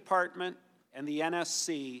State Department and the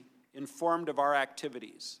NSC informed of our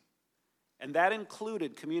activities, and that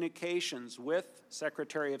included communications with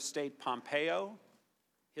Secretary of State Pompeo,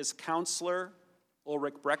 his counselor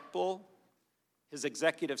Ulrich Brechtbull, his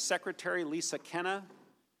executive secretary Lisa Kenna,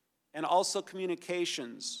 and also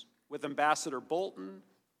communications with Ambassador Bolton,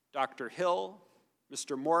 Dr. Hill,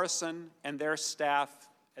 Mr. Morrison, and their staff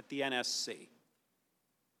at the NSC.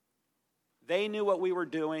 They knew what we were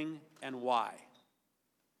doing and why.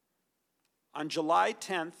 On July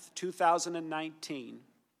 10th, 2019,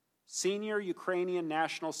 senior Ukrainian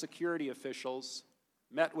national security officials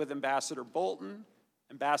met with Ambassador Bolton,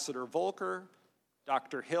 Ambassador Volker,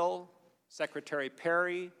 Dr. Hill, Secretary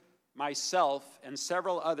Perry, myself, and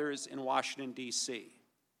several others in Washington, D.C.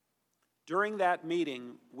 During that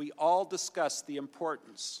meeting, we all discussed the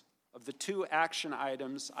importance of the two action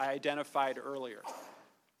items I identified earlier.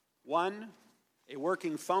 One, a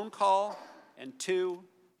working phone call, and two,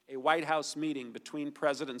 a White House meeting between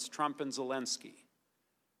Presidents Trump and Zelensky.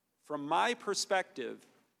 From my perspective,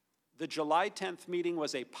 the July 10th meeting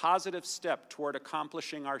was a positive step toward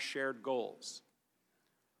accomplishing our shared goals.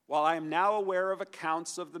 While I am now aware of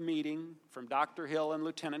accounts of the meeting from Dr. Hill and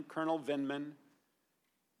Lieutenant Colonel Vindman,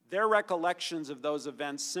 their recollections of those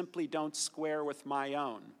events simply don't square with my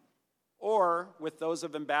own, or with those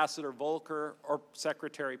of Ambassador Volker or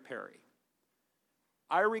Secretary Perry.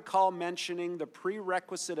 I recall mentioning the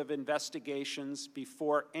prerequisite of investigations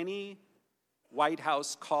before any White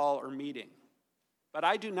House call or meeting, but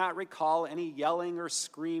I do not recall any yelling or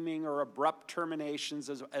screaming or abrupt terminations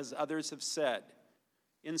as others have said.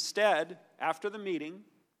 Instead, after the meeting,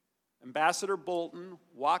 Ambassador Bolton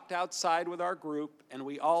walked outside with our group, and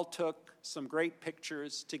we all took some great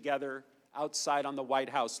pictures together outside on the White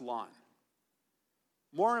House lawn.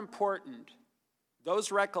 More important,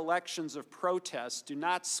 those recollections of protests do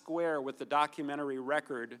not square with the documentary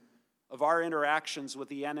record of our interactions with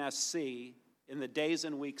the NSC in the days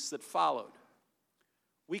and weeks that followed.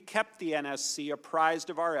 We kept the NSC apprised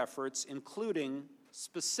of our efforts, including,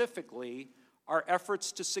 specifically, our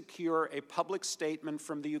efforts to secure a public statement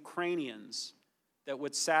from the Ukrainians that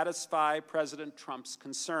would satisfy President Trump's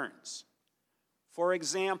concerns. For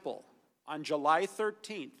example, on July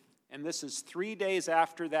 13th, and this is 3 days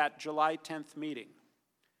after that July 10th meeting,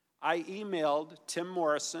 I emailed Tim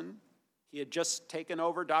Morrison. He had just taken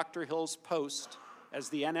over Dr. Hill's post as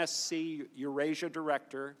the NSC Eurasia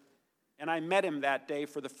Director, and I met him that day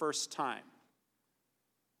for the first time.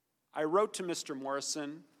 I wrote to Mr.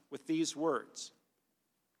 Morrison with these words: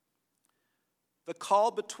 "The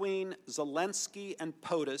call between Zelensky and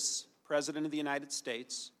POTUS, President of the United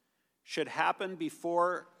States, should happen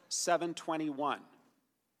before 7/21,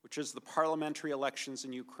 which is the parliamentary elections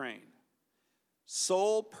in Ukraine.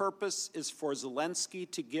 Sole purpose is for Zelensky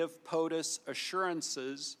to give POTUS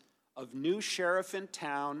assurances of new sheriff in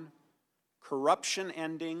town, corruption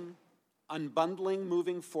ending, unbundling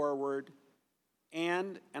moving forward,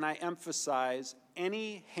 and I emphasize,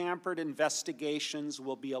 any hampered investigations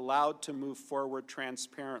will be allowed to move forward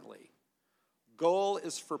transparently. Goal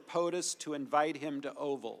is for POTUS to invite him to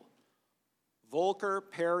Oval. Volker,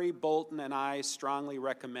 Perry, Bolton, and I strongly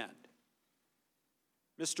recommend."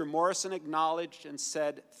 Mr. Morrison acknowledged and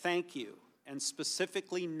said thank you, and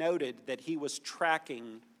specifically noted that he was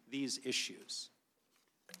tracking these issues.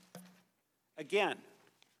 Again,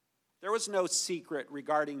 there was no secret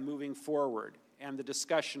regarding moving forward and the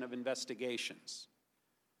discussion of investigations.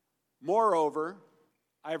 Moreover,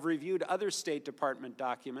 I've reviewed other State Department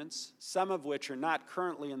documents, some of which are not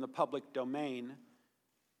currently in the public domain,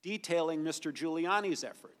 detailing Mr. Giuliani's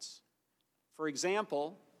efforts. For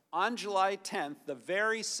example, on July 10th, the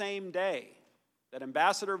very same day that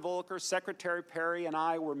Ambassador Volker, Secretary Perry, and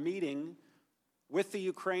I were meeting with the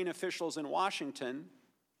Ukraine officials in Washington,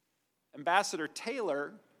 Ambassador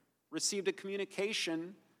Taylor received a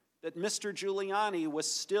communication that Mr. Giuliani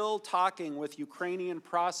was still talking with Ukrainian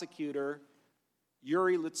prosecutor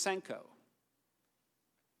Yuri Lutsenko.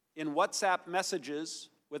 In WhatsApp messages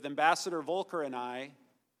with Ambassador Volker and I,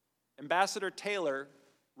 Ambassador Taylor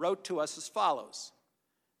wrote to us as follows: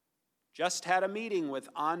 "Just had a meeting with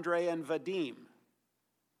Andrei and Vadim,"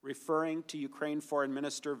 referring to Ukraine Foreign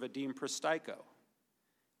Minister Vadim Prystaiko.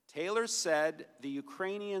 Taylor said the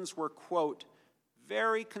Ukrainians were, quote,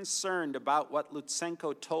 "very concerned about what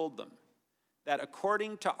Lutsenko told them, that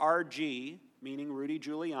according to RG," meaning Rudy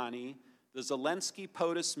Giuliani, "the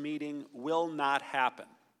Zelensky-POTUS meeting will not happen."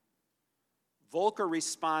 Volker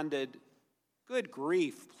responded, "Good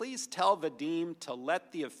grief, please tell Vadim to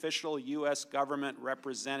let the official U.S. government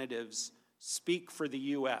representatives speak for the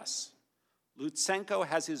U.S. Lutsenko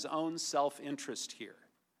has his own self-interest here."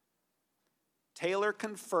 Taylor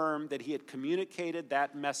confirmed that he had communicated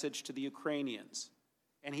that message to the Ukrainians,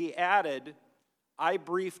 and he added, "I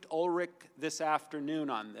briefed Ulrich this afternoon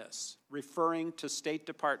on this," referring to State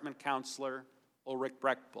Department Counselor Ulrich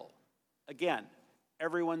Brechtbull. Again,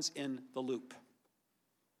 everyone's in the loop.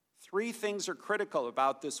 3 things are critical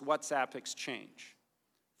about this WhatsApp exchange.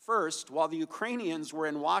 First, while the Ukrainians were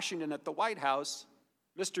in Washington at the White House,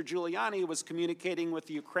 Mr. Giuliani was communicating with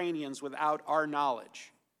the Ukrainians without our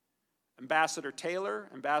knowledge. Ambassador Taylor,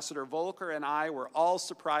 Ambassador Volker, and I were all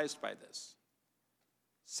surprised by this.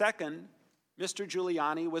 Second, Mr.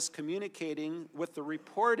 Giuliani was communicating with the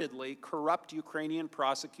reportedly corrupt Ukrainian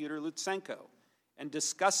prosecutor Lutsenko and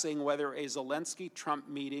discussing whether a Zelensky-Trump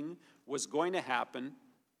meeting was going to happen,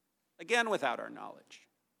 again without our knowledge.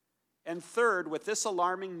 And third, with this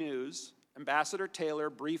alarming news, Ambassador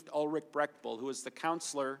Taylor briefed Ulrich Brechtbull, who is the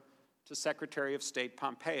counselor to Secretary of State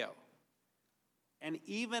Pompeo. And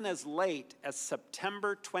even as late as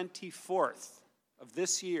September 24th of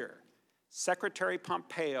this year, Secretary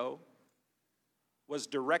Pompeo was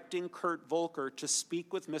directing Kurt Volker to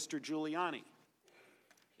speak with Mr. Giuliani.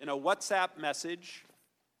 In a WhatsApp message,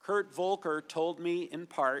 Kurt Volker told me in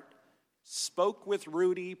part, "Spoke with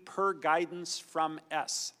Rudy per guidance from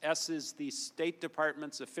S." S is the State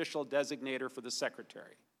Department's official designator for the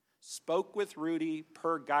Secretary. "Spoke with Rudy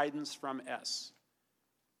per guidance from S."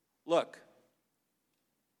 Look,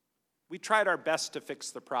 we tried our best to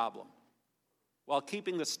fix the problem while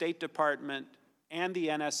keeping the State Department and the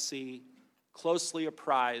NSC closely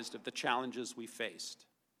apprised of the challenges we faced.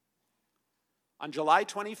 On July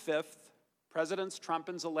 25th, Presidents Trump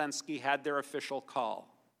and Zelensky had their official call.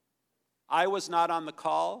 I was not on the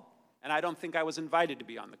call, and I don't think I was invited to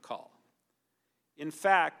be on the call. In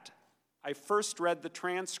fact, I first read the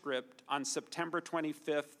transcript on September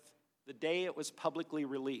 25th, the day it was publicly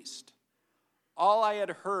released. All I had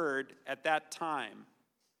heard at that time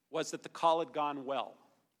was that the call had gone well.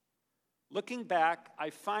 Looking back, I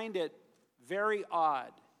find it very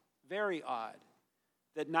odd,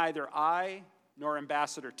 that neither I, nor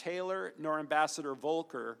Ambassador Taylor, nor Ambassador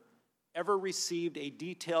Volker ever received a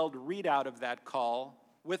detailed readout of that call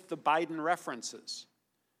with the Biden references.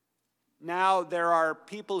 Now, there are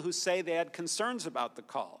people who say they had concerns about the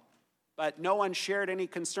call, but no one shared any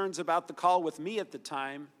concerns about the call with me at the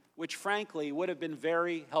time, which frankly would have been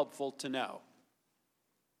very helpful to know.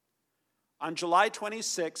 On July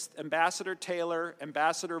 26th, Ambassador Taylor,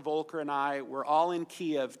 Ambassador Volker, and I were all in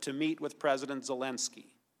Kiev to meet with President Zelensky.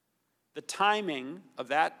 The timing of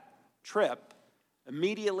that trip,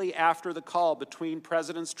 immediately after the call between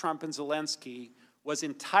Presidents Trump and Zelensky, was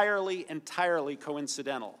entirely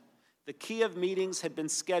coincidental. The Kiev meetings had been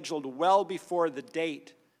scheduled well before the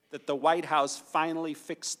date that the White House finally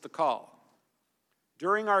fixed the call.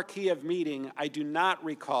 During our Kiev meeting, I do not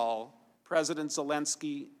recall President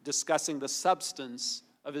Zelensky discussing the substance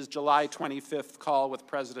of his July 25th call with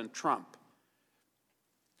President Trump,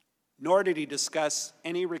 nor did he discuss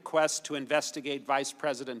any request to investigate Vice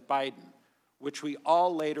President Biden, which we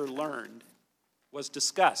all later learned was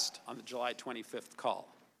discussed on the July 25th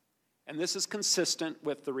call. And this is consistent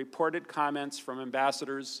with the reported comments from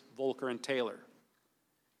Ambassadors Volker and Taylor.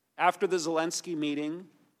 After the Zelensky meeting,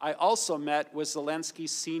 I also met with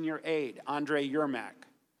Zelensky's senior aide, Andrei Yermak.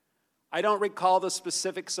 I don't recall the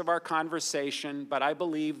specifics of our conversation, but I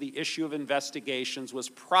believe the issue of investigations was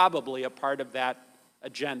probably a part of that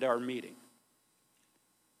agenda or meeting.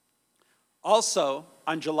 Also,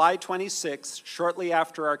 on July 26th, shortly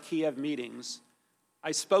after our Kiev meetings,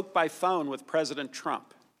 I spoke by phone with President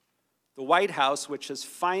Trump. The White House, which has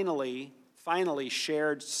finally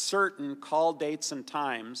shared certain call dates and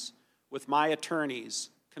times with my attorneys,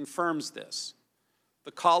 confirms this.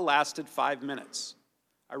 The call lasted 5 minutes.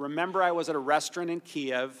 I remember I was at a restaurant in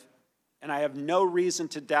Kiev, and I have no reason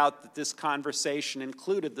to doubt that this conversation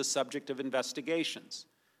included the subject of investigations.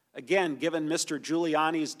 Again, given Mr.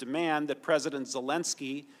 Giuliani's demand that President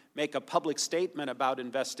Zelensky make a public statement about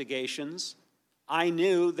investigations, I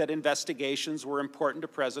knew that investigations were important to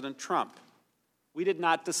President Trump. We did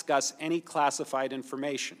not discuss any classified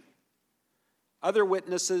information. Other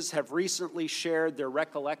witnesses have recently shared their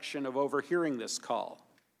recollection of overhearing this call.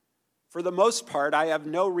 For the most part, I have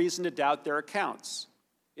no reason to doubt their accounts.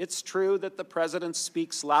 It's true that the president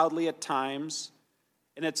speaks loudly at times,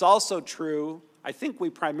 and it's also true, I think we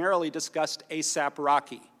primarily discussed ASAP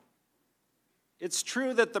Rocky. It's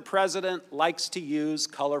true that the president likes to use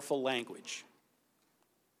colorful language.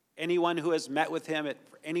 Anyone who has met with him at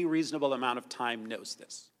any reasonable amount of time knows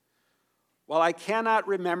this. While I cannot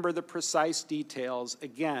remember the precise details,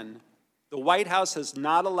 again, the White House has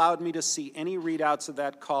not allowed me to see any readouts of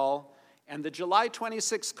that call, and the July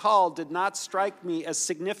 26th call did not strike me as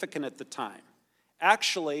significant at the time.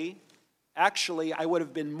 Actually, I would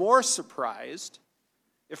have been more surprised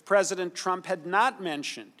if President Trump had not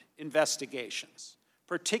mentioned investigations,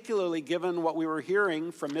 particularly given what we were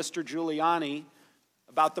hearing from Mr. Giuliani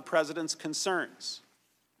about the president's concerns.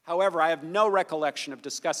 However, I have no recollection of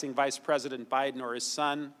discussing Vice President Biden or his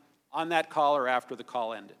son on that call or after the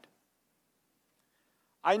call ended.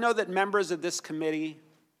 I know that members of this committee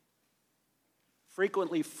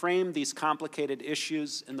frequently frame these complicated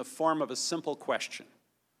issues in the form of a simple question: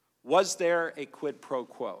 was there a quid pro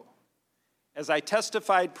quo? As I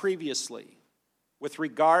testified previously, with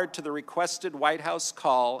regard to the requested White House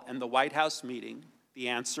call and the White House meeting, the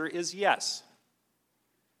answer is yes.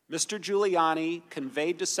 Mr. Giuliani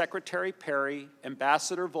conveyed to Secretary Perry,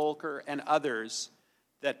 Ambassador Volker, and others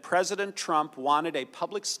that President Trump wanted a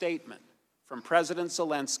public statement from President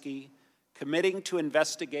Zelensky committing to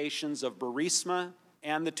investigations of Burisma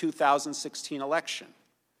and the 2016 election.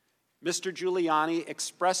 Mr. Giuliani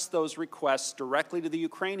expressed those requests directly to the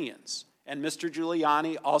Ukrainians, and Mr.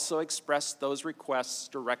 Giuliani also expressed those requests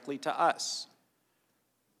directly to us.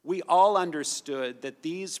 We all understood that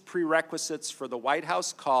these prerequisites for the White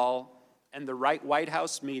House call and the White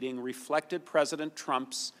House meeting reflected President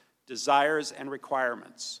Trump's desires and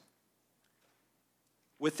requirements.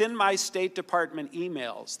 Within my State Department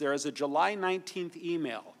emails, there is a July 19th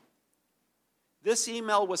email. This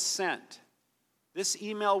email was sent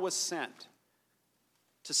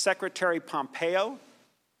to Secretary Pompeo,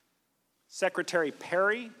 Secretary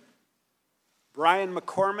Perry, Brian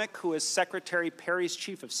McCormick, who is Secretary Perry's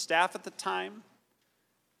chief of staff at the time,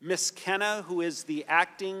 Ms. Kenna, who is the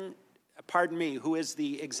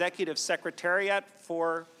executive secretariat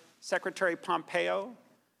for Secretary Pompeo,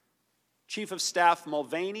 Chief of Staff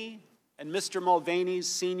Mulvaney, and Mr. Mulvaney's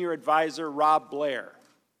senior advisor, Rob Blair.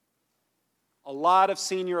 A lot of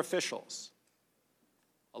senior officials.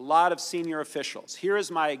 Here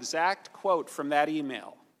is my exact quote from that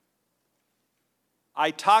email.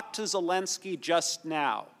 I talked to Zelensky just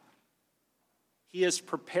now. He is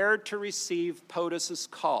prepared to receive POTUS's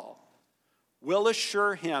call. will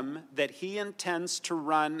assure him that he intends to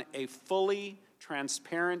run a fully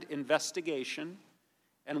transparent investigation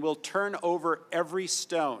and will turn over every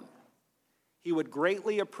stone. He would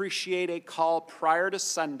greatly appreciate a call prior to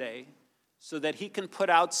Sunday so that he can put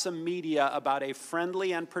out some media about a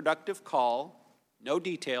friendly and productive call, no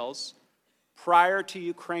details, prior to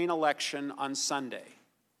Ukraine election on Sunday.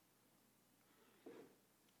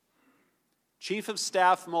 Chief of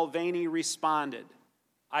Staff Mulvaney responded,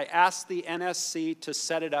 "I asked the NSC to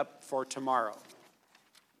set it up for tomorrow."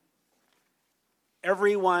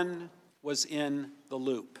 Everyone was in the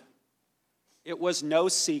loop. It was no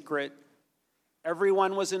secret.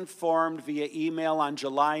 Everyone was informed via email on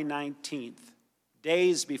July 19th,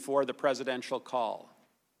 days before the presidential call.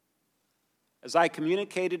 As I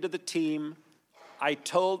communicated to the team, I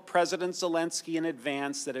told President Zelensky in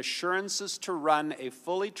advance that assurances to run a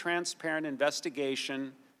fully transparent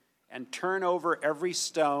investigation and turn over every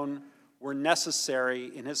stone were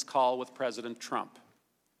necessary in his call with President Trump.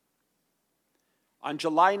 On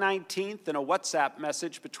July 19th, in a WhatsApp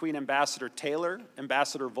message between Ambassador Taylor,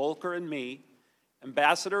 Ambassador Volker, and me,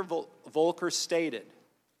 Ambassador Volker stated,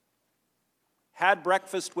 "Had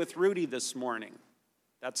breakfast with Rudy this morning."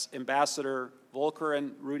 That's Ambassador Volker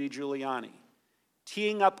and Rudy Giuliani.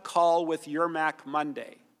 "Teeing up call with Yermak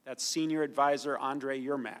Monday." That's Senior Advisor Andrei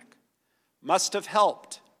Yermak. "Must have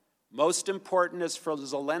helped. Most important is for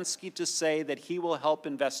Zelensky to say that he will help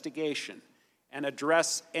investigation and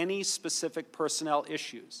address any specific personnel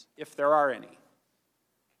issues, if there are any."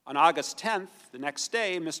 On August 10th, the next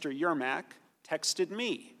day, Mr. Yermak texted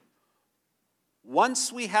me, "Once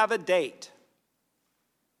we have a date,"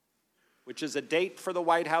 which is a date for the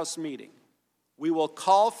White House meeting, "we will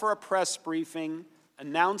call for a press briefing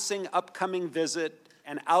announcing upcoming visit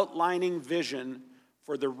and outlining vision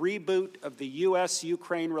for the reboot of the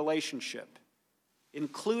U.S.-Ukraine relationship,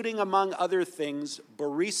 including, among other things,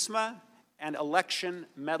 Burisma and election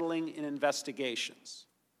meddling in investigations."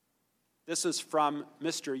 This is from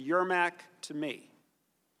Mr. Yermak to me.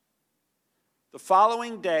 The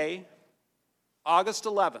following day, August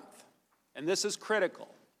 11th, and this is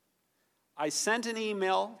critical, I sent an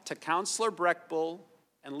email to Counselor Breckbull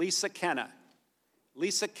and Lisa Kenna.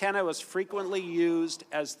 Lisa Kenna was frequently used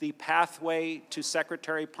as the pathway to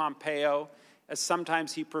Secretary Pompeo, as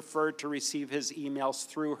sometimes he preferred to receive his emails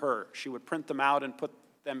through her. She would print them out and put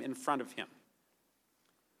them in front of him.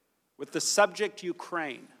 With the subject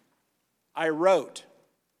Ukraine, I wrote,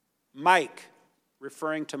 "Mike,"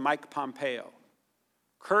 referring to Mike Pompeo,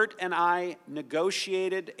 "Kurt and I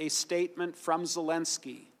negotiated a statement from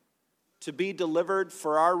Zelensky to be delivered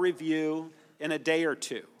for our review in a day or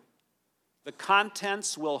two. The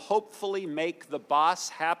contents will hopefully make the boss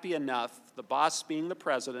happy enough," the boss being the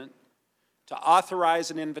president, "to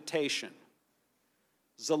authorize an invitation.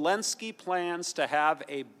 Zelensky plans to have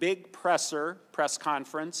a big press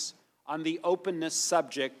conference on the openness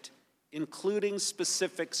subject, including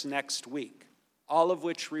specifics next week," all of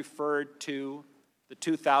which referred to the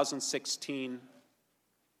 2016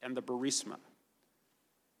 and the Burisma.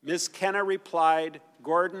 Ms. Kenna replied,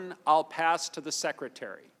 "Gordon, I'll pass to the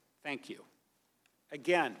secretary. Thank you."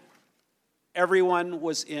 Again, everyone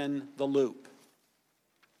was in the loop.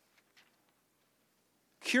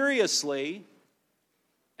 Curiously,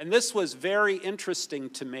 and this was very interesting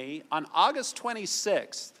to me, on August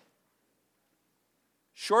 26th,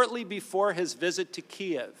 shortly before his visit to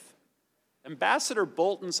Kiev, Ambassador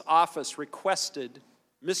Bolton's office requested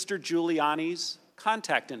Mr. Giuliani's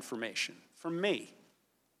contact information from me.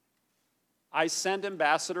 I sent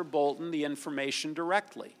Ambassador Bolton the information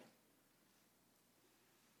directly.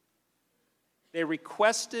 They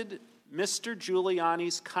requested Mr.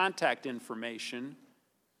 Giuliani's contact information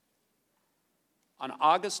on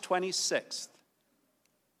August 26th.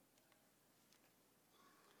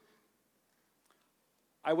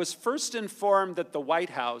 I was first informed that the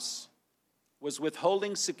White House was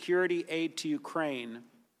withholding security aid to Ukraine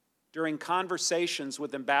during conversations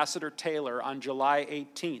with Ambassador Taylor on July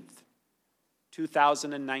 18th,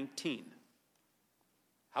 2019.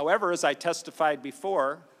 However, as I testified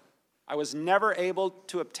before, I was never able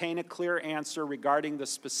to obtain a clear answer regarding the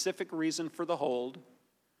specific reason for the hold,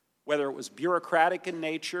 whether it was bureaucratic in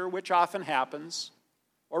nature, which often happens,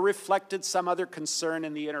 or reflected some other concern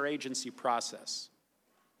in the interagency process.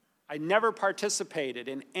 I never participated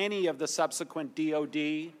in any of the subsequent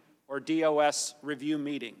DOD or DOS review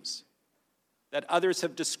meetings that others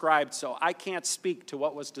have described, so I can't speak to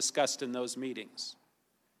what was discussed in those meetings.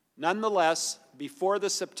 Nonetheless, before the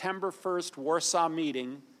September 1st Warsaw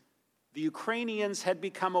meeting, the Ukrainians had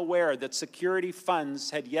become aware that security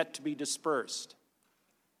funds had yet to be dispersed.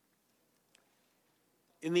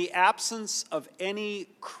 In the absence of any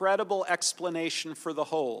credible explanation for the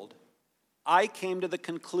hold, I came to the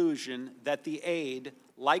conclusion that the aid,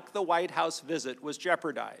 like the White House visit, was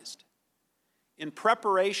jeopardized. In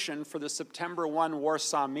preparation for the September 1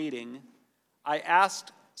 Warsaw meeting, I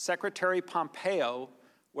asked Secretary Pompeo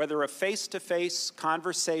whether a face-to-face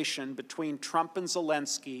conversation between Trump and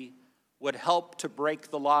Zelensky would help to break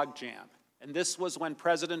the logjam. And this was when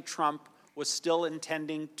President Trump was still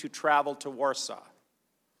intending to travel to Warsaw.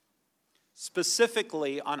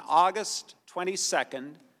 Specifically, on August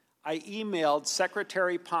 22nd, I emailed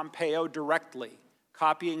Secretary Pompeo directly,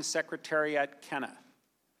 copying Secretary Kenna.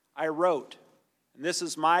 I wrote, and this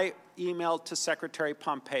is my email to Secretary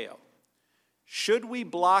Pompeo, should we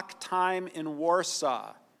block time in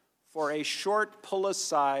Warsaw for a short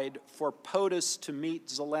pull-aside for POTUS to meet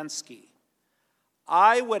Zelensky?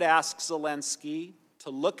 I would ask Zelensky to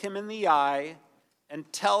look him in the eye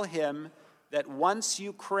and tell him that once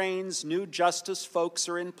Ukraine's new justice folks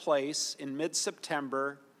are in place in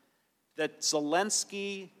mid-September, that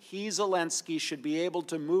Zelensky should be able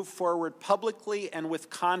to move forward publicly and with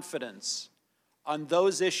confidence on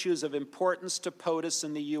those issues of importance to POTUS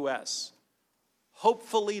in the U.S.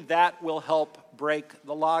 Hopefully that will help break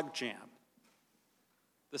the logjam.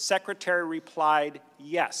 The Secretary replied,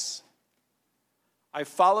 yes. I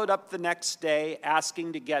followed up the next day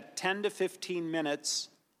asking to get 10 to 15 minutes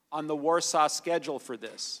on the Warsaw schedule for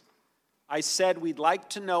this. I said we'd like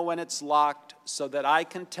to know when it's locked so that I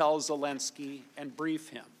can tell Zelensky and brief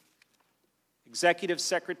him. Executive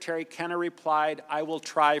Secretary Kenna replied, I will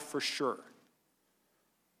try for sure.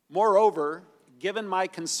 Moreover, given my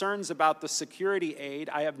concerns about the security aid,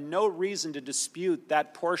 I have no reason to dispute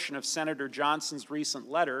that portion of Senator Johnson's recent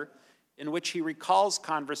letter in which he recalls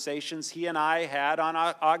conversations he and I had on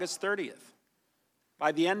August 30th.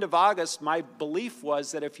 By the end of August, my belief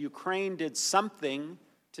was that if Ukraine did something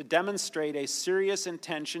to demonstrate a serious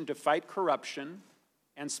intention to fight corruption,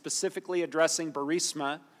 and specifically addressing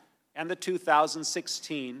Burisma and the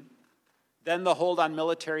 2016, then the hold on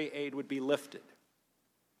military aid would be lifted.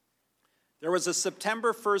 There was a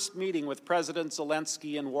September 1st meeting with President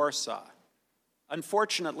Zelensky in Warsaw.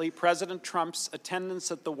 Unfortunately, President Trump's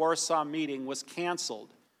attendance at the Warsaw meeting was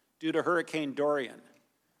canceled due to Hurricane Dorian.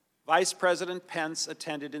 Vice President Pence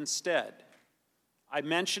attended instead. I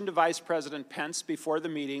mentioned to Vice President Pence before the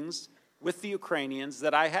meetings with the Ukrainians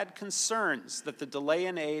that I had concerns that the delay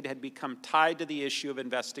in aid had become tied to the issue of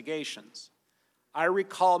investigations. I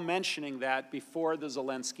recall mentioning that before the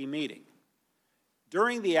Zelensky meeting.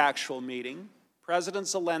 During the actual meeting, President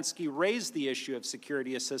Zelensky raised the issue of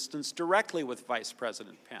security assistance directly with Vice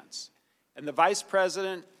President Pence, and the Vice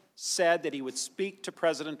President said that he would speak to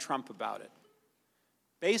President Trump about it.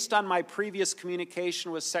 Based on my previous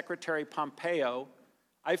communication with Secretary Pompeo,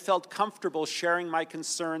 I felt comfortable sharing my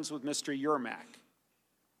concerns with Mr. Yermak.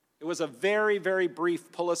 It was a very, very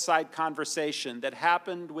brief pull-aside conversation that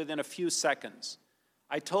happened within a few seconds.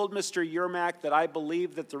 I told Mr. Yermak that I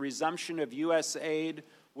believed that the resumption of U.S. aid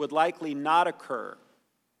would likely not occur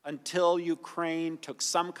until Ukraine took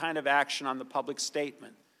some kind of action on the public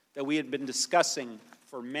statement that we had been discussing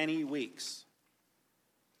for many weeks.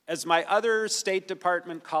 As my other State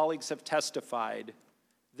Department colleagues have testified,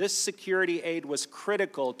 this security aid was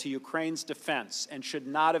critical to Ukraine's defense and should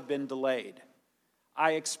not have been delayed.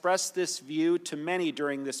 I expressed this view to many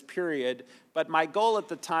during this period, but my goal at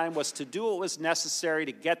the time was to do what was necessary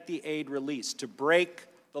to get the aid released, to break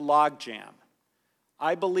the logjam.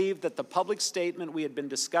 I believed that the public statement we had been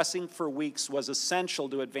discussing for weeks was essential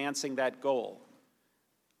to advancing that goal.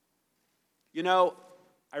 You know,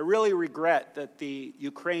 I really regret that the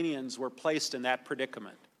Ukrainians were placed in that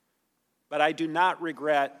predicament, but I do not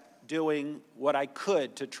regret doing what I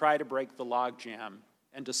could to try to break the logjam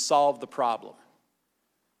and to solve the problem.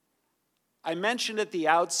 I mentioned at the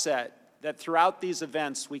outset that throughout these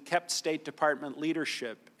events, we kept State Department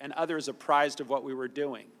leadership and others apprised of what we were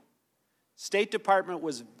doing. State Department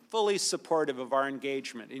was fully supportive of our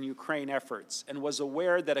engagement in Ukraine efforts and was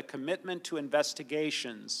aware that a commitment to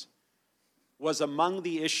investigations was among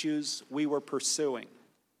the issues we were pursuing.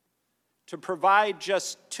 To provide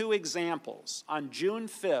just two examples, on June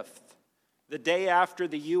 5th, the day after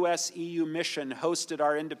the U.S.-EU mission hosted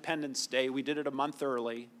our Independence Day, we did it a month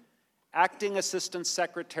early, Acting Assistant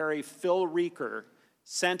Secretary Phil Reeker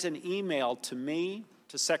sent an email to me,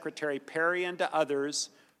 to Secretary Perry, and to others,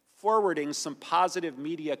 forwarding some positive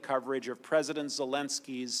media coverage of President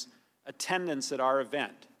Zelensky's attendance at our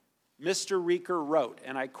event. Mr. Reeker wrote,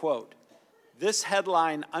 and I quote, "This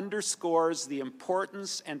headline underscores the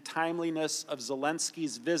importance and timeliness of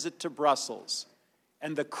Zelensky's visit to Brussels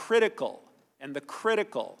and the critical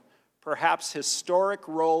perhaps historic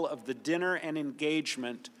role of the dinner and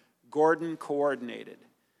engagement Gordon coordinated.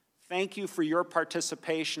 Thank you for your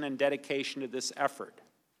participation and dedication to this effort.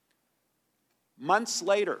 Months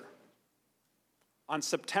later, on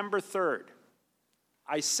September 3rd,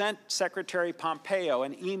 I sent Secretary Pompeo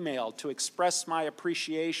an email to express my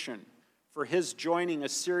appreciation for his joining a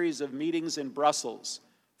series of meetings in Brussels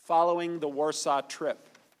following the Warsaw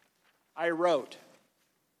trip. I wrote,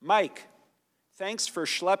 "Mike, thanks for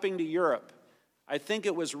schlepping to Europe. I think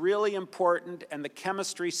it was really important and the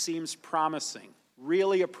chemistry seems promising.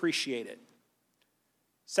 Really appreciate it."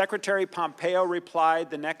 Secretary Pompeo replied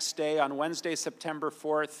the next day on Wednesday, September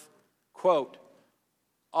 4th, quote,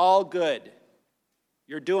 "All good.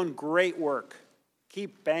 You're doing great work.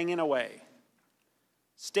 Keep banging away."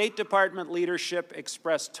 State Department leadership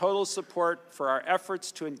expressed total support for our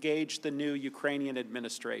efforts to engage the new Ukrainian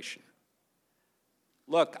administration.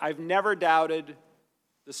 Look, I've never doubted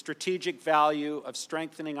the strategic value of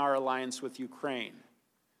strengthening our alliance with Ukraine.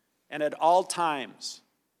 And at all times,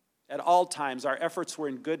 our efforts were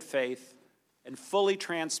in good faith and fully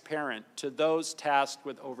transparent to those tasked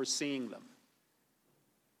with overseeing them.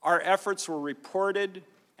 Our efforts were reported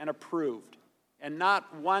and approved, and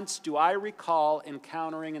not once do I recall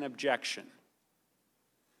encountering an objection.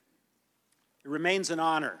 It remains an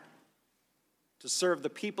honor to serve the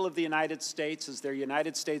people of the United States as their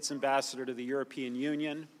United States ambassador to the European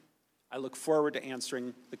Union. I look forward to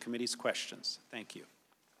answering the committee's questions. Thank you.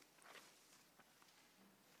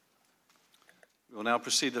 We will now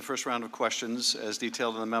proceed to the first round of questions. As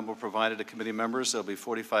detailed in the memo provided to committee members, there will be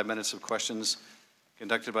 45 minutes of questions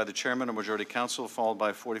conducted by the chairman or majority counsel, followed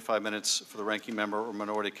by 45 minutes for the ranking member or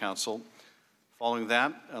minority counsel. Following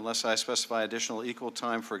that, unless I specify additional equal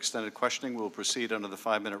time for extended questioning, we will proceed under the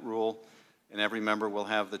 5-minute rule, and every member will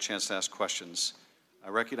have the chance to ask questions. I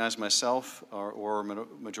recognize myself or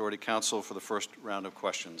majority counsel for the first round of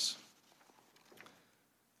questions.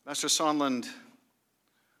 Mr. Sondland,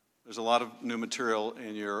 there's a lot of new material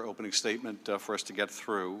in your opening statement for us to get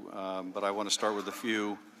through, but I want to start with a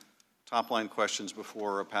few top-line questions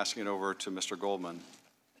before passing it over to Mr. Goldman.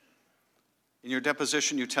 In your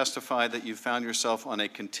deposition, you testified that you found yourself on a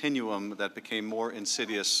continuum that became more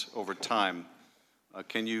insidious over time.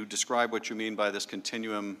 Can you describe what you mean by this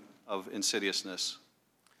continuum of insidiousness?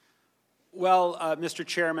 Well, Mr.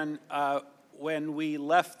 Chairman, when we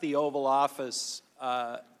left the Oval Office,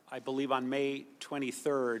 I believe on May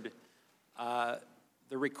 23rd,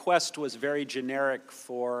 the request was very generic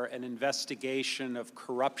for an investigation of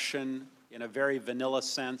corruption in a very vanilla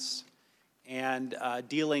sense and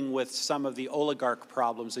dealing with some of the oligarch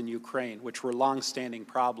problems in Ukraine, which were longstanding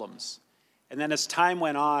problems. And then as time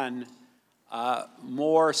went on,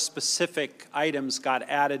 more specific items got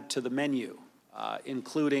added to the menu,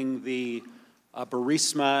 including the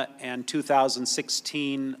Burisma and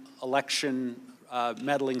 2016 election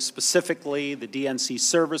meddling specifically, the DNC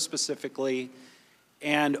server specifically,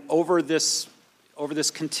 and over this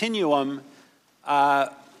continuum,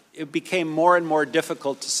 it became more and more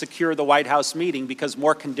difficult to secure the White House meeting because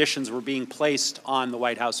more conditions were being placed on the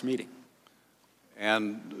White House meeting.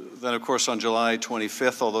 And then, of course, on July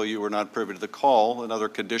 25th, although you were not privy to the call, another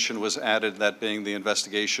condition was added, that being the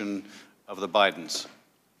investigation of the Bidens.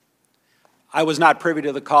 I was not privy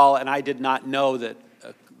to the call, and I did not know that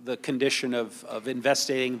the condition of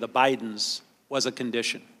investigating the Bidens was a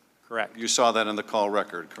condition, correct? You saw that in the call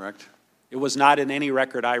record, correct? It was not in any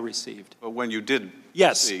record I received. But when you did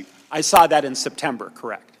see, I saw that in September,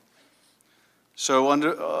 correct. So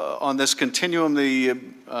on this continuum, the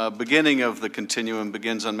beginning of the continuum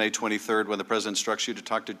begins on May 23rd when the President instructs you to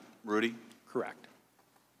talk to Rudy? Correct.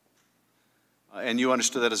 And you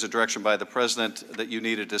understood that as a direction by the President that you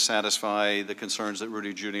needed to satisfy the concerns that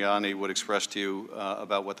Rudy Giuliani would express to you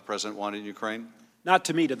about what the President wanted in Ukraine? Not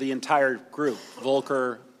to me, to the entire group,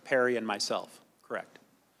 Volker, Perry, and myself, correct.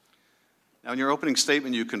 Now, in your opening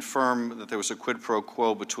statement, you confirm that there was a quid pro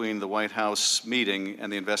quo between the White House meeting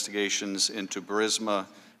and the investigations into Burisma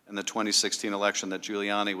and the 2016 election that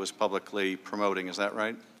Giuliani was publicly promoting. Is that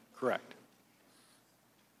right? Correct.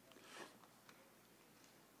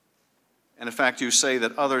 And in fact, you say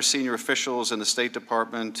that other senior officials in the State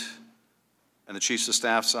Department and the Chiefs of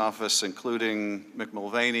Staff's office, including Mick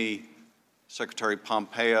Mulvaney, Secretary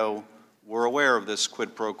Pompeo, were aware of this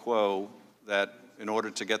quid pro quo, that in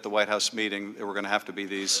order to get the White House meeting, there were going to have to be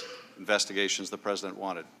these investigations the President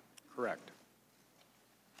wanted. Correct.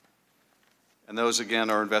 And those, again,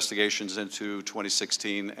 are investigations into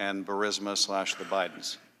 2016 and Burisma / the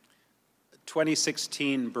Bidens.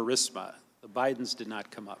 2016 Burisma, the Bidens did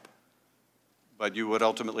not come up. But you would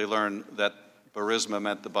ultimately learn that Burisma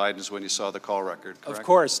meant the Bidens when you saw the call record, correct? Of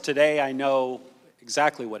course, today I know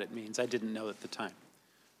exactly what it means. I didn't know at the time.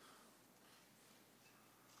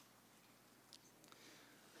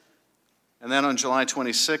 And then on July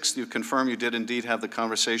 26th, you confirmed you did indeed have the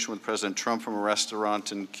conversation with President Trump from a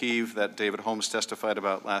restaurant in Kyiv that David Holmes testified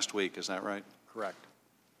about last week. Is that right? Correct.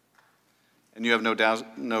 And you have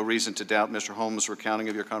no reason to doubt Mr. Holmes' recounting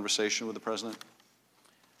of your conversation with the president?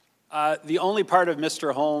 The only part of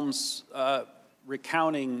Mr. Holmes'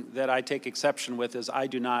 recounting that I take exception with is I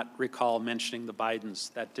do not recall mentioning the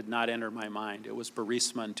Bidens. That did not enter my mind. It was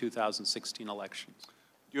Burisma in 2016 elections.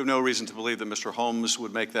 You have no reason to believe that Mr. Holmes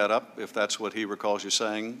would make that up, if that's what he recalls you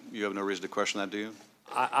saying? You have no reason to question that, do you?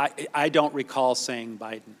 I don't recall saying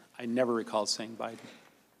Biden. I never recall saying Biden.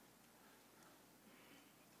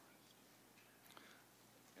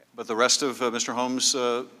 But the rest of Mr. Holmes'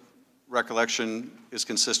 recollection is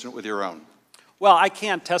consistent with your own? Well, I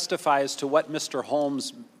can't testify as to what Mr.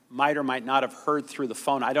 Holmes might or might not have heard through the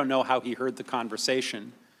phone. I don't know how he heard the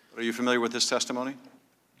conversation. Are you familiar with his testimony?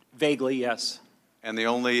 Vaguely, yes. And the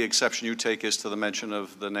only exception you take is to the mention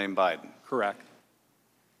of the name Biden? Correct.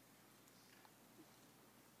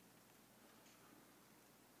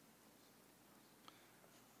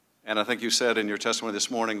 And I think you said in your testimony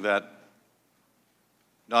this morning that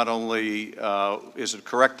not only is it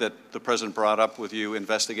correct that the president brought up with you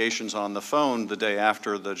investigations on the phone the day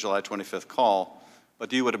after the July 25th call,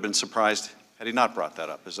 but you would have been surprised had he not brought that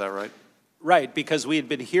up. Is that right? Right, because we had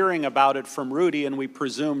been hearing about it from Rudy, and we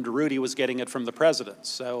presumed Rudy was getting it from the president.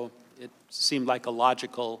 So it seemed like a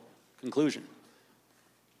logical conclusion.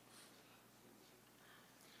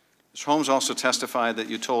 Mr. Holmes also testified that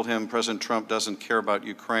you told him President Trump doesn't care about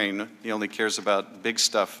Ukraine. He only cares about big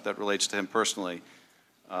stuff that relates to him personally.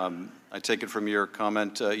 I take it from your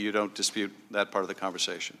comment you don't dispute that part of the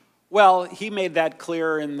conversation. Well, he made that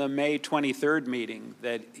clear in the May 23rd meeting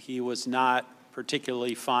that he was not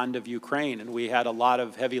particularly fond of Ukraine, and we had a lot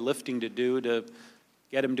of heavy lifting to do to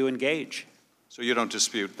get him to engage. So you don't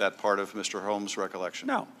dispute that part of Mr. Holmes' recollection?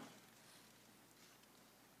 No.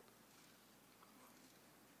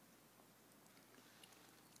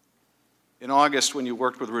 In August, when you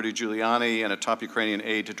worked with Rudy Giuliani and a top Ukrainian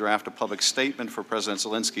aide to draft a public statement for President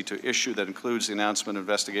Zelensky to issue that includes the announcement of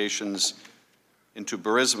investigations into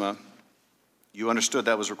Burisma, you understood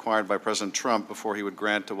that was required by President Trump before he would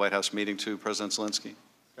grant a White House meeting to President Zelensky?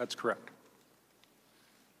 That's correct.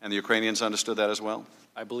 And the Ukrainians understood that as well?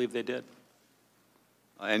 I believe they did.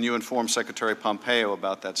 And you informed Secretary Pompeo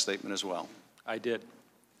about that statement as well? I did.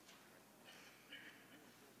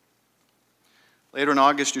 Later in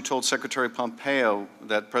August, you told Secretary Pompeo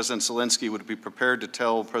that President Zelensky would be prepared to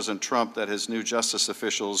tell President Trump that his new justice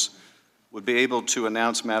officials would be able to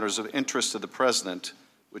announce matters of interest to the president,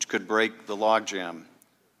 which could break the logjam.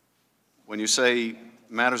 When you say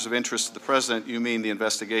matters of interest to the president, you mean the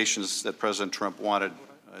investigations that President Trump wanted.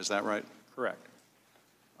 Is that right? Correct.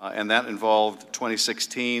 And that involved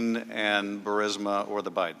 2016 and Burisma or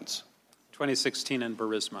the Bidens? 2016 and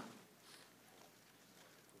Burisma.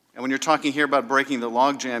 And when you're talking here about breaking the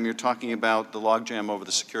logjam, you're talking about the logjam over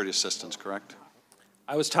the security assistance, correct?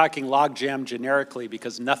 I was talking logjam generically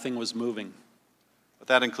because nothing was moving. But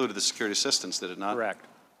that included the security assistance, did it not? Correct.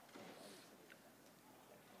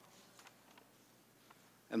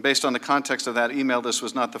 And based on the context of that email, this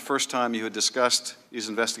was not the first time you had discussed these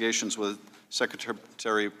investigations with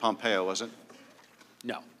Secretary Pompeo, was it?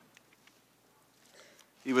 No.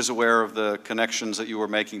 He was aware of the connections that you were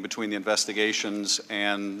making between the investigations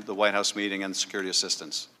and the White House meeting and security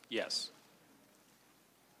assistance? Yes.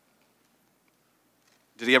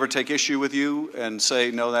 Did he ever take issue with you and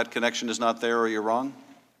say, no, that connection is not there or you're wrong?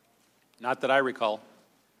 Not that I recall.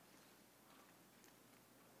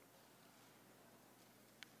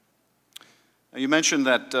 Now, you mentioned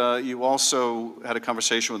that you also had a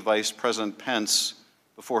conversation with Vice President Pence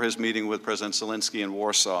before his meeting with President Zelensky in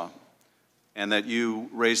Warsaw, and that you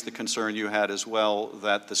raised the concern you had as well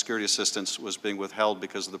that the security assistance was being withheld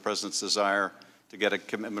because of the president's desire to get a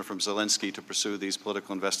commitment from Zelensky to pursue these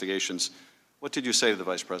political investigations. What did you say to the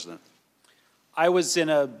Vice President? I was in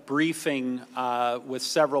a briefing with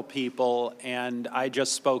several people, and I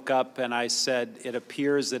just spoke up and I said, it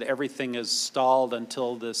appears that everything is stalled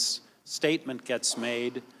until this statement gets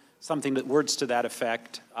made, words to that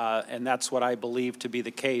effect, and that's what I believe to be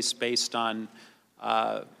the case based on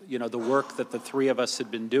the work that the three of us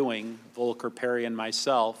had been doing, Volker, Perry, and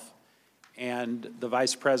myself. And the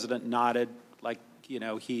Vice President nodded like,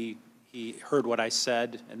 he heard what I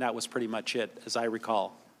said, and that was pretty much it, as I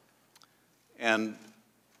recall. And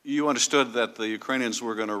you understood that the Ukrainians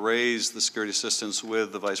were going to raise the security assistance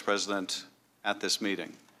with the Vice President at this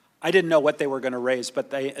meeting? I didn't know what they were going to raise, but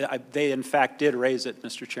they in fact did raise it,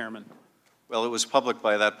 Mr. Chairman. Well, it was public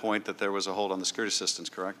by that point that there was a hold on the security assistance,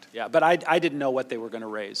 correct? Yeah, but I didn't know what they were going to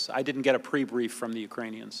raise. I didn't get a pre-brief from the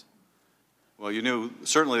Ukrainians. Well, you knew,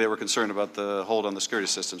 certainly they were concerned about the hold on the security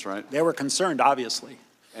assistance, right? They were concerned, obviously.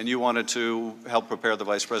 And you wanted to help prepare the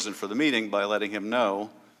Vice President for the meeting by letting him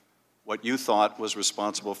know what you thought was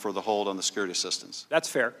responsible for the hold on the security assistance. That's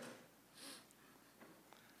fair.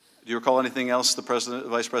 Do you recall anything else the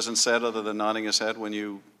Vice President said other than nodding his head when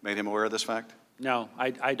you made him aware of this fact? No,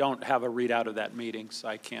 I don't have a readout of that meeting, so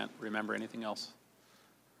I can't remember anything else.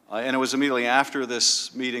 And it was immediately after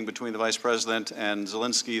this meeting between the Vice President and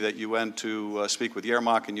Zelensky that you went to speak with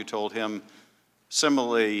Yermak, and you told him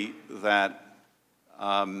similarly that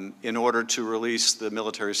in order to release the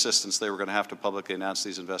military assistance, they were going to have to publicly announce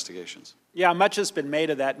these investigations. Yeah, much has been made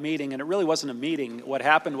of that meeting, and it really wasn't a meeting. What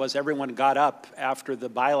happened was everyone got up after the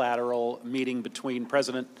bilateral meeting between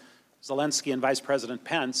President Zelensky and Vice President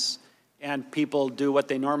Pence, and people do what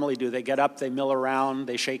they normally do. They get up, they mill around,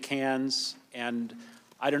 they shake hands, and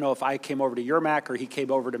I don't know if I came over to Yermak or he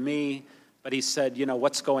came over to me, but he said, you know,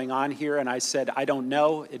 what's going on here? And I said, I don't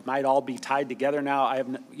know. It might all be tied together now. I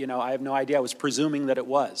have no idea. I was presuming that it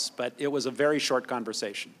was, but it was a very short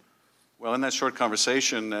conversation. Well, in that short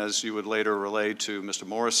conversation, as you would later relay to Mr.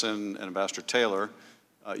 Morrison and Ambassador Taylor,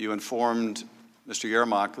 you informed Mr.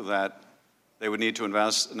 Yermak that they would need to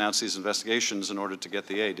announce these investigations in order to get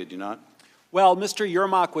the aid, did you not? Well, Mr.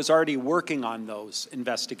 Yermak was already working on those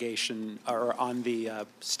investigation, or on the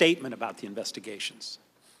statement about the investigations.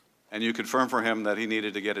 And you confirmed for him that he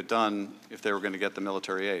needed to get it done if they were going to get the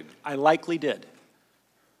military aid. I likely did.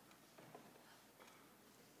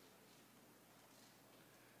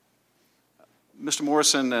 Mr.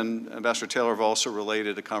 Morrison and Ambassador Taylor have also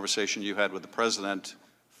related a conversation you had with the President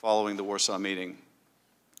following the Warsaw meeting,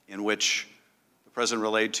 in which the President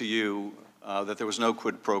relayed to you that there was no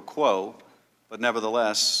quid pro quo, but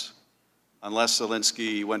nevertheless, unless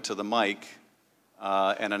Zelensky went to the mic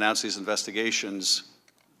and announced these investigations,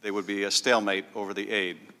 there would be a stalemate over the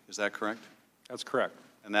aid. Is that correct? That's correct.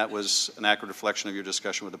 And that was an accurate reflection of your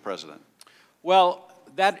discussion with the President? Well,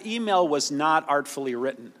 that email was not artfully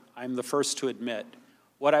written, I'm the first to admit.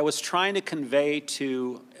 What I was trying to convey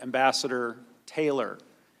to Ambassador Taylor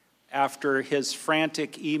after his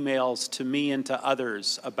frantic emails to me and to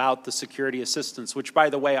others about the security assistance, which, by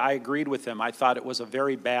the way, I agreed with him. I thought it was a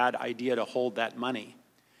very bad idea to hold that money.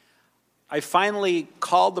 I finally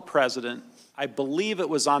called the President. I believe it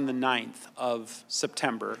was on the 9th of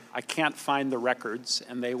September. I can't find the records,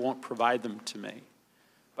 and they won't provide them to me.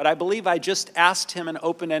 But I believe I just asked him an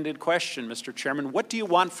open-ended question, Mr. Chairman. What do you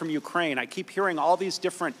want from Ukraine? I keep hearing all these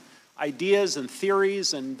different ideas and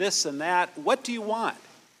theories and this and that. What do you want?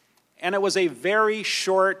 And it was a very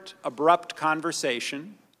short, abrupt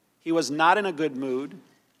conversation. He was not in a good mood.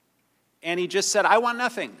 And he just said, I want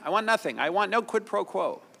nothing. I want nothing. I want no quid pro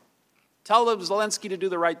quo. Tell Zelensky to do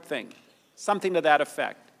the right thing. Something to that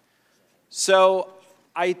effect. So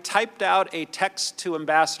I typed out a text to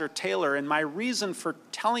Ambassador Taylor, and my reason for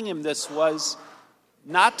telling him this was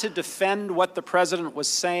not to defend what the President was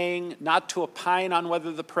saying, not to opine on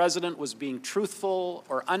whether the President was being truthful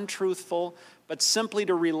or untruthful, but simply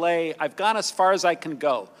to relay, I've gone as far as I can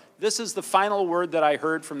go. This is the final word that I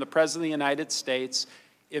heard from the President of the United States.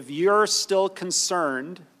 If you're still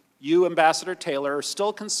concerned, you, Ambassador Taylor, are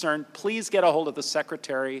still concerned, please get a hold of the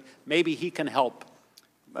Secretary. Maybe he can help.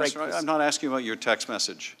 Ambassador, I'm not asking about your text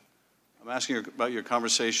message. I'm asking about your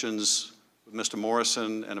conversations with Mr.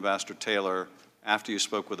 Morrison and Ambassador Taylor after you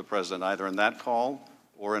spoke with the President, either in that call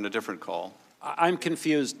or in a different call. I'm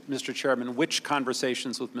confused, Mr. Chairman. Which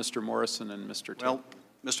conversations with Mr. Morrison and Mr. Taylor? Well,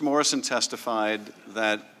 Mr. Morrison testified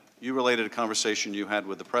that you related a conversation you had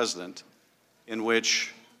with the President in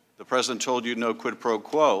which the President told you no quid pro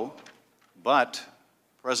quo, but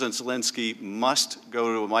President Zelensky must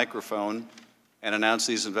go to a microphone and announce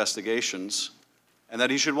these investigations, and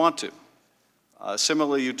that he should want to.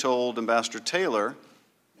 Similarly, you told Ambassador Taylor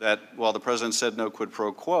that while the President said no quid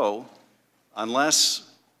pro quo,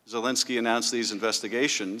 unless Zelensky announced these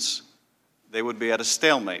investigations, they would be at a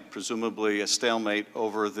stalemate, presumably a stalemate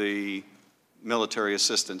over the military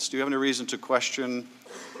assistance. Do you have any reason to question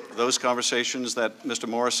those conversations that Mr.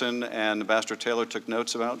 Morrison and Ambassador Taylor took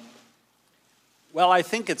notes about? Well, I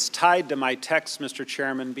think it's tied to my text, Mr.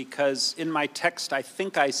 Chairman, because in my text, I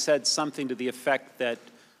think I said something to the effect that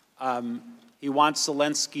he wants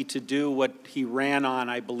Zelensky to do what he ran on,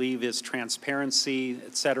 I believe, is transparency,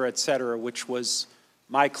 et cetera, which was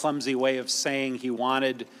my clumsy way of saying he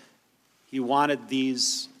wanted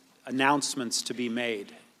these announcements to be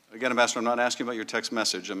made. Again, Ambassador, I'm not asking about your text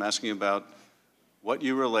message. I'm asking about what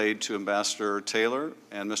you relayed to Ambassador Taylor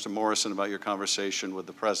and Mr. Morrison about your conversation with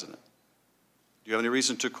the President. Do you have any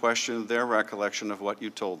reason to question their recollection of what you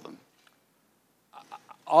told them?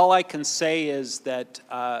 All I can say is that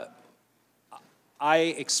I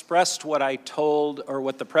expressed what I told, or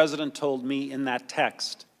what the President told me in that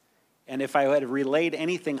text. And if I had relayed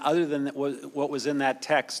anything other than what was in that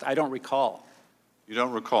text, I don't recall. You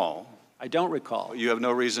don't recall? I don't recall. You have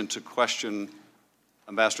no reason to question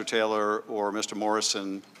Ambassador Taylor or Mr.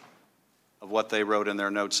 Morrison of what they wrote in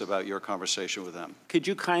their notes about your conversation with them. Could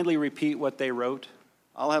you kindly repeat what they wrote?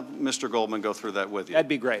 I'll have Mr. Goldman go through that with you. That'd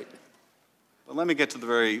be great. But let me get to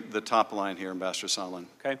the top line here, Ambassador Sondland.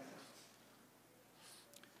 Okay.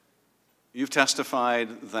 You've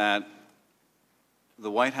testified that the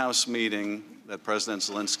White House meeting that President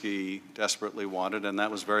Zelensky desperately wanted, and that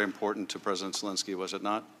was very important to President Zelensky, was it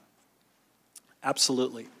not?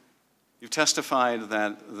 Absolutely. You've testified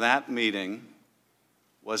that that meeting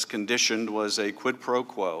was conditioned, was a quid pro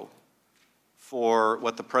quo for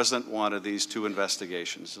what the President wanted, these two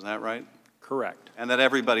investigations. Is that right? Correct. And that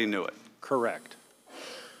everybody knew it. Correct.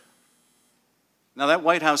 Now, that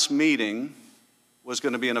White House meeting was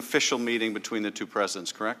going to be an official meeting between the two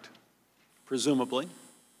presidents, correct? Presumably.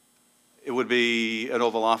 It would be an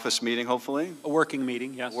Oval Office meeting, hopefully? A working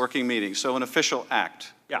meeting, yes. A working meeting, so an official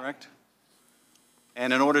act, Yeah. correct?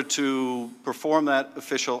 And in order to perform that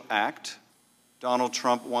official act, Donald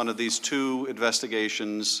Trump wanted these two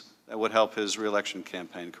investigations that would help his reelection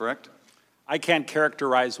campaign, correct? I can't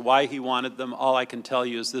characterize why he wanted them. All I can tell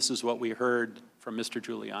you is this is what we heard from Mr.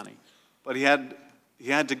 Giuliani. But he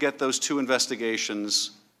had to get those two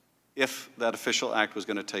investigations if that official act was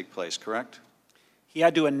going to take place, correct? He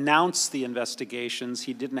had to announce the investigations.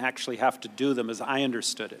 He didn't actually have to do them, as I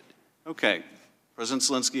understood it. Okay. President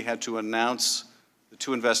Zelensky had to announce the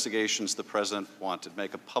two investigations the president wanted,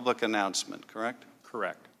 make a public announcement, correct?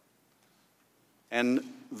 Correct. And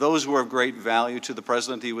those were of great value to the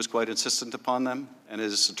president. He was quite insistent upon them, and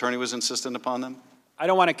his attorney was insistent upon them. I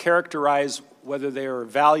don't want to characterize whether they are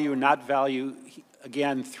value or not value.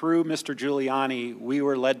 Again, through Mr. Giuliani, we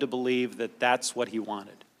were led to believe that that's what he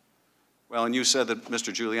wanted. Well, and you said that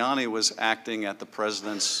Mr. Giuliani was acting at the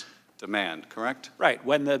president's demand, correct? Right.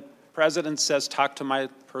 When the president says, talk to my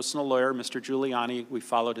personal lawyer, Mr. Giuliani, we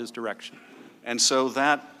followed his direction. And so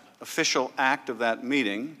that official act of that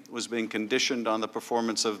meeting was being conditioned on the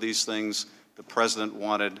performance of these things the president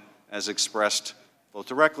wanted, as expressed both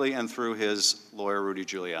directly and through his lawyer, Rudy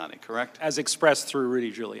Giuliani, correct? As expressed through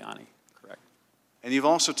Rudy Giuliani, correct. And you've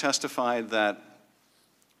also testified that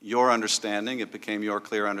your understanding, it became your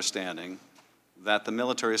clear understanding, that the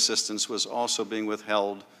military assistance was also being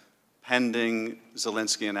withheld pending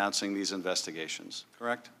Zelensky announcing these investigations,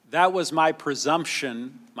 correct? That was my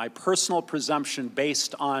presumption, my personal presumption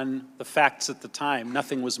based on the facts at the time.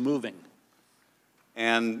 Nothing was moving.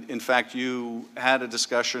 And in fact, you had a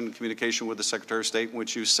discussion, communication with the Secretary of State in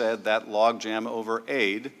which you said that logjam over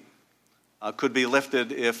aid could be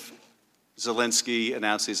lifted if Zelensky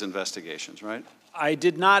announced these investigations, right? I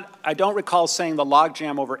don't recall saying the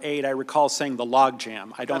logjam over aid. I recall saying the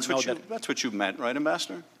logjam. I don't know that. That's what you meant, right,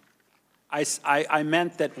 Ambassador? I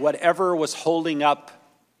meant that whatever was holding up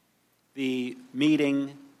the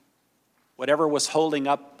meeting, whatever was holding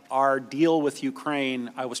up our deal with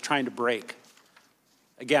Ukraine, I was trying to break.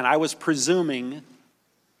 Again, I was presuming.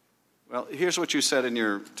 Well, here's what you said in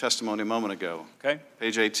your testimony a moment ago. Okay.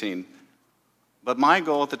 Page 18. But my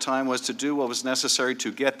goal at the time was to do what was necessary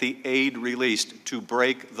to get the aid released, to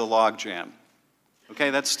break the logjam. Okay,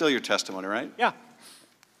 that's still your testimony, right? Yeah.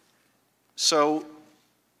 So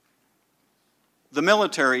the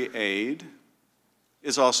military aid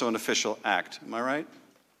is also an official act, am I right?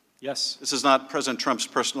 Yes. This is not President Trump's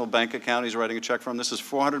personal bank account he's writing a check from. This is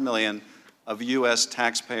 $400 million of U.S.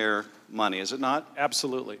 taxpayer money, is it not?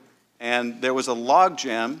 Absolutely. And there was a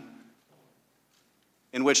logjam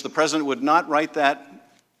in which the president would not write that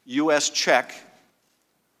U.S. check,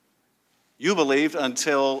 you believed,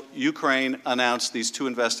 until Ukraine announced these two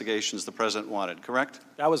investigations the president wanted, correct?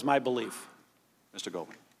 That was my belief. Mr.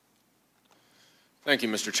 Goldman. Thank you,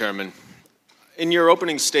 Mr. Chairman. In your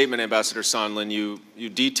opening statement, Ambassador Sondland, you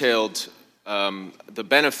detailed the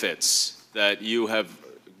benefits that you have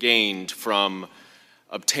gained from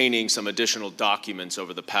obtaining some additional documents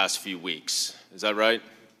over the past few weeks. Is that right?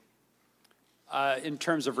 In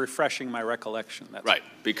terms of refreshing my recollection. That's right,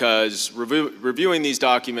 because reviewing these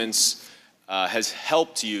documents has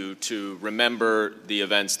helped you to remember the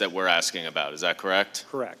events that we're asking about. Is that correct?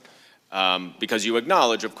 Correct. Because you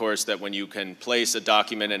acknowledge, of course, that when you can place a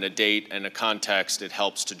document and a date and a context, it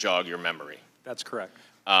helps to jog your memory. That's correct.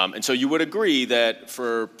 And so you would agree that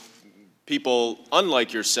for people,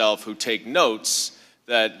 unlike yourself, who take notes,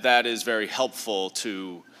 that is very helpful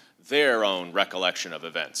to their own recollection of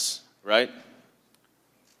events, right?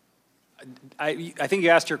 I think you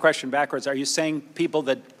asked your question backwards. Are you saying people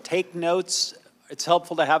that take notes, it's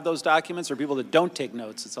helpful to have those documents, or people that don't take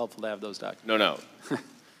notes, it's helpful to have those documents? No.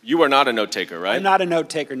 You are not a note taker, right? I'm not a note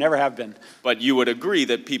taker, never have been. But you would agree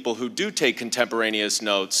that people who do take contemporaneous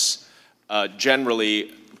notes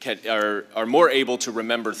generally are more able to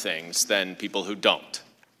remember things than people who don't.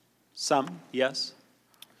 Some, yes.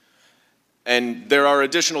 And there are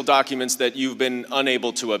additional documents that you've been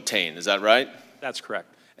unable to obtain, is that right? That's correct.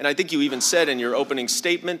 And I think you even said in your opening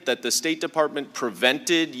statement that the State Department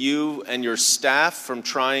prevented you and your staff from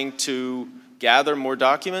trying to gather more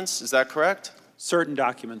documents, is that correct? Certain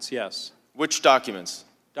documents, yes. Which documents?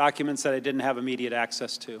 Documents that I didn't have immediate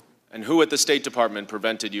access to. And who at the State Department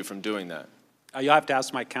prevented you from doing that? You'll have to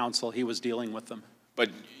ask my counsel. He was dealing with them. But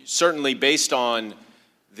certainly based on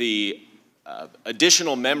the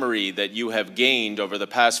additional memory that you have gained over the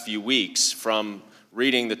past few weeks from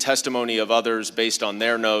reading the testimony of others based on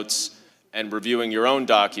their notes and reviewing your own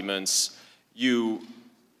documents, you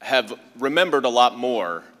have remembered a lot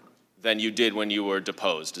more than you did when you were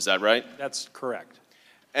deposed. Is that right? That's correct.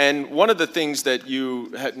 And one of the things that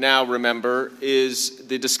you now remember is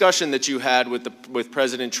the discussion that you had with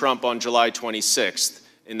President Trump on July 26th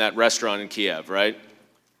in that restaurant in Kiev, right?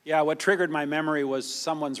 Yeah, what triggered my memory was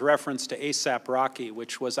someone's reference to ASAP Rocky,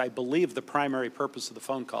 which was, I believe, the primary purpose of the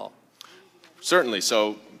phone call. Certainly.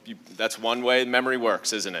 So that's one way memory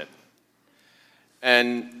works, isn't it?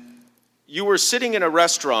 And you were sitting in a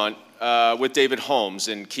restaurant with David Holmes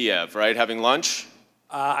in Kiev, right, having lunch?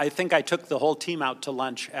 I think I took the whole team out to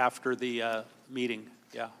lunch after the meeting,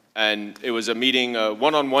 yeah. And it was a meeting, a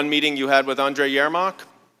one-on-one meeting you had with Andrei Yermak?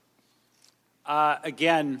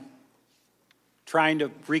 Again, trying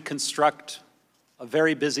to reconstruct a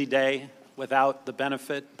very busy day without the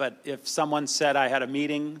benefit, but if someone said I had a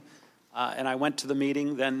meeting and I went to the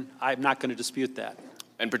meeting, then I'm not going to dispute that.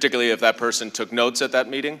 And particularly if that person took notes at that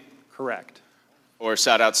meeting? Correct. Or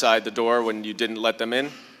sat outside the door when you didn't let them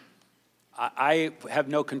in? I have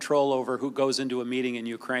no control over who goes into a meeting in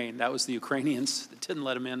Ukraine. That was the Ukrainians that didn't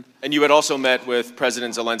let him in. And you had also met with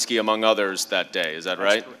President Zelensky, among others, that day, is that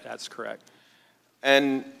right? That's correct.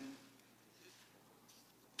 And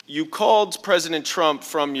you called President Trump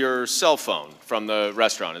from your cell phone from the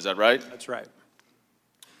restaurant, is that right? That's right.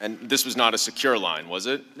 And this was not a secure line, was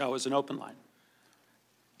it? No, it was an open line.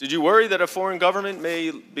 Did you worry that a foreign government may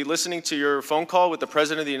be listening to your phone call with the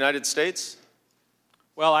President of the United States?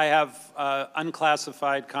 Well, I have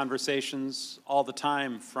unclassified conversations all the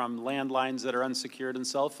time from landlines that are unsecured and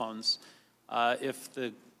cell phones. If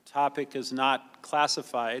the topic is not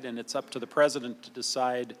classified, and it's up to the President to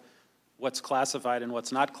decide what's classified and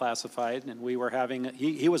what's not classified, and we were having,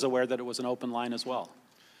 he was aware that it was an open line as well.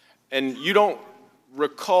 And you don't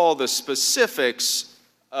recall the specifics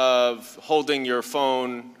of holding your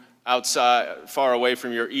phone outside, far away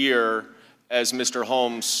from your ear, as Mr.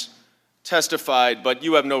 Holmes testified, but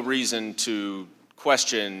you have no reason to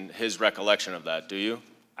question his recollection of that, do you?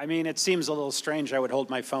 I mean, it seems a little strange I would hold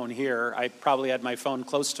my phone here. I probably had my phone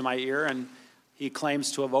close to my ear, and he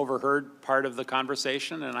claims to have overheard part of the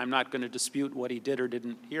conversation, and I'm not going to dispute what he did or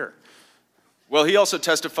didn't hear. Well, he also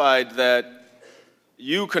testified that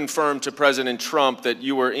you confirmed to President Trump that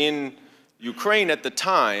you were in Ukraine at the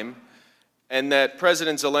time, and that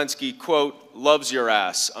President Zelensky, quote, loves your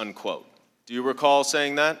ass, unquote. Do you recall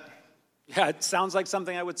saying that? Yeah, it sounds like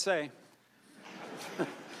something I would say.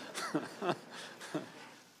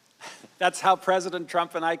 That's how President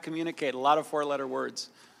Trump and I communicate, a lot of four-letter words.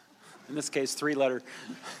 In this case, three-letter.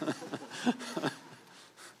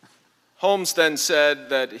 Holmes then said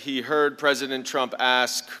that he heard President Trump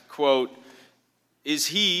ask, quote, is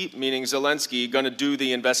he, meaning Zelensky, going to do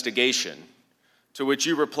the investigation? To which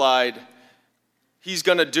you replied, he's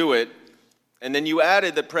going to do it. And then you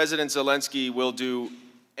added that President Zelensky will do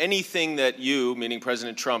anything that you, meaning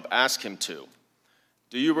President Trump, ask him to.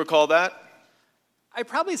 Do you recall that? I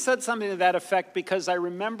probably said something to that effect because I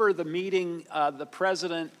remember the meeting,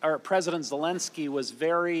 President Zelensky was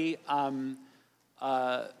very,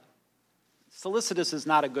 solicitous is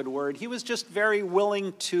not a good word. He was just very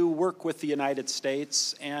willing to work with the United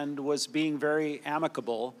States and was being very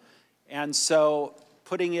amicable. And so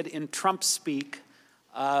putting it in Trump speak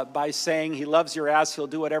by saying he loves your ass, he'll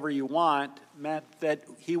do whatever you want, meant that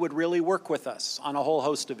he would really work with us on a whole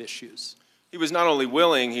host of issues. He was not only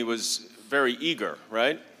willing, he was very eager,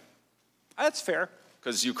 right? That's fair.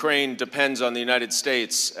 Because Ukraine depends on the United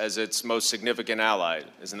States as its most significant ally.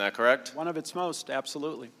 Isn't that correct? One of its most,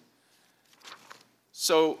 absolutely.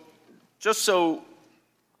 So just so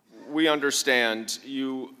we understand,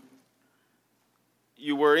 you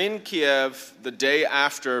were in Kiev the day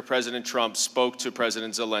after President Trump spoke to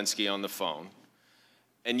President Zelensky on the phone,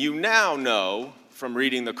 and you now know from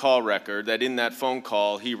reading the call record that in that phone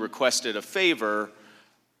call he requested a favor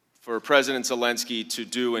for President Zelensky to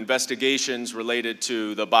do investigations related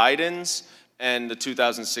to the Bidens and the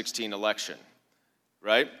 2016 election,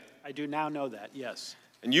 right? I do now know that, yes.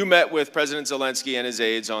 And you met with President Zelensky and his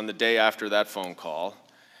aides on the day after that phone call.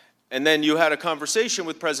 And then you had a conversation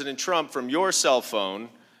with President Trump from your cell phone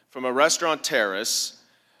from a restaurant terrace,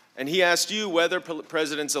 and he asked you whether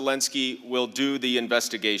President Zelensky will do the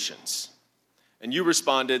investigations. And you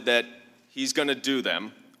responded that he's going to do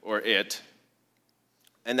them, or it,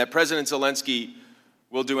 and that President Zelensky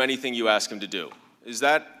will do anything you ask him to do. Is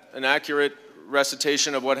that an accurate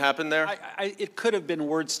recitation of what happened there? It could have been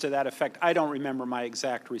words to that effect. I don't remember my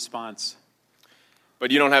exact response. But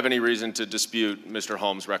you don't have any reason to dispute Mr.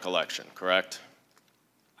 Holmes' recollection, correct?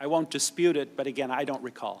 I won't dispute it, but again, I don't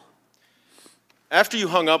recall. After you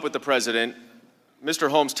hung up with the president, Mr.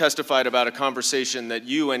 Holmes testified about a conversation that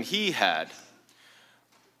you and he had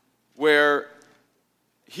where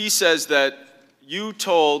he says that you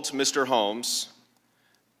told Mr. Holmes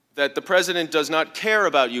that the president does not care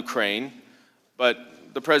about Ukraine, but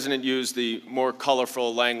the president used the more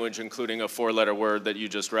colorful language, including a four-letter word that you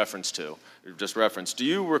just referenced. Do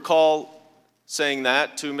you recall saying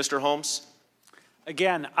that to Mr. Holmes?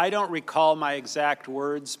 Again, I don't recall my exact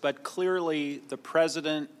words, but clearly the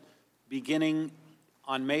president, beginning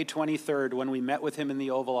on May 23rd, when we met with him in the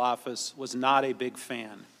Oval Office, was not a big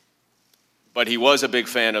fan. But he was a big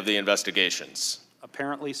fan of the investigations.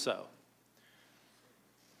 Apparently so.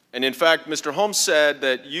 And in fact, Mr. Holmes said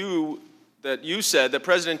that you said that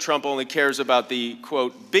President Trump only cares about the,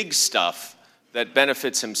 quote, big stuff that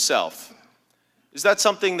benefits himself. Is that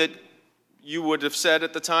something that you would have said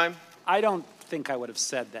at the time? I don't think I would have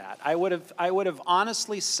said that. I would have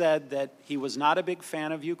honestly said that he was not a big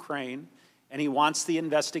fan of Ukraine, and he wants the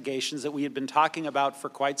investigations that we had been talking about for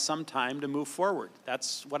quite some time to move forward.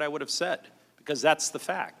 That's what I would have said, because that's the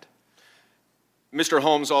fact. Mr.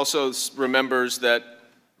 Holmes also remembers that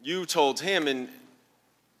you told him, in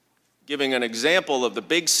giving an example of the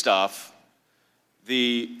big stuff,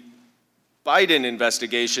 the Biden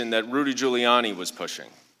investigation that Rudy Giuliani was pushing.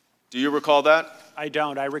 Do you recall that? I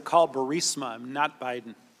don't. I recall Burisma, not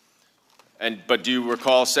Biden. But do you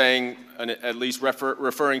recall saying, at least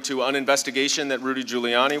referring to an investigation that Rudy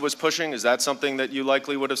Giuliani was pushing? Is that something that you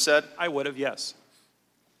likely would have said? I would have, yes.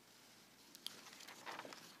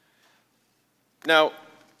 Now,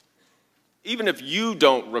 even if you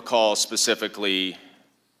don't recall specifically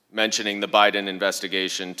mentioning the Biden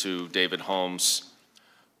investigation to David Holmes,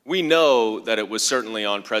 we know that it was certainly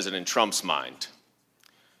on President Trump's mind.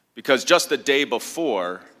 Because just the day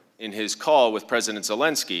before, in his call with President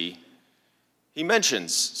Zelensky, he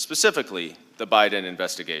mentions specifically the Biden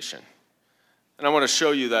investigation. And I want to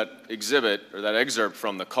show you that exhibit, or that excerpt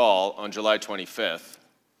from the call on July 25th,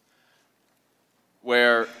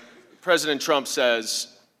 where President Trump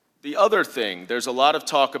says, the other thing, there's a lot of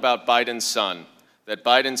talk about Biden's son, that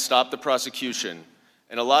Biden stopped the prosecution,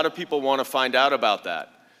 and a lot of people want to find out about that.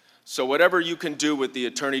 So whatever you can do with the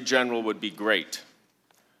Attorney General would be great.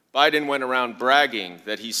 Biden went around bragging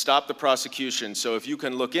that he stopped the prosecution, so if you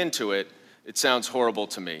can look into it, it sounds horrible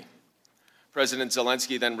to me. President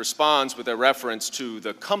Zelensky then responds with a reference to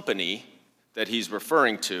the company that he's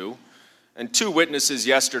referring to, and two witnesses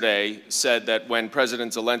yesterday said that when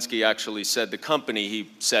President Zelensky actually said the company, he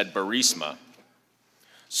said Burisma.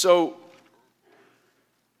 So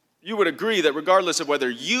you would agree that regardless of whether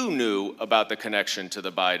you knew about the connection to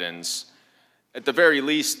the Bidens, at the very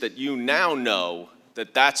least that you now know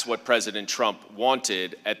that that's what President Trump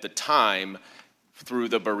wanted at the time through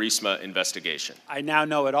the Burisma investigation. I now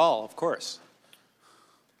know it all, of course.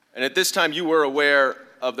 And at this time, you were aware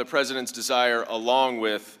of the president's desire, along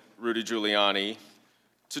with Rudy Giuliani,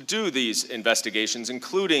 to do these investigations,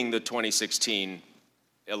 including the 2016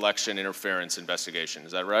 election interference investigation.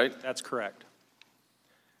 Is that right? That's correct.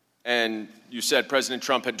 And you said President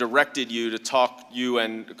Trump had directed you to talk, you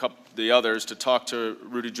and a couple the others, to talk to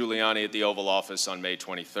Rudy Giuliani at the Oval Office on May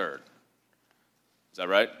 23rd. Is that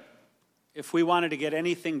right? If we wanted to get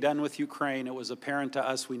anything done with Ukraine, it was apparent to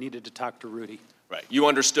us we needed to talk to Rudy. Right. You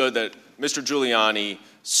understood that Mr. Giuliani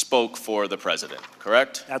spoke for the president,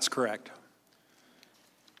 correct? That's correct.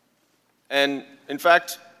 And in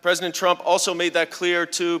fact, President Trump also made that clear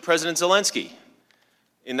to President Zelensky.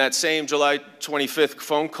 In that same July 25th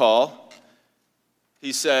phone call,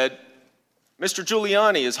 he said, Mr.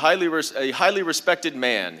 Giuliani is a highly respected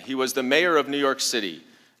man. He was the mayor of New York City,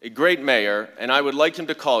 a great mayor, and I would like him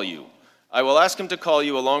to call you. I will ask him to call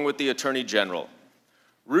you along with the Attorney General.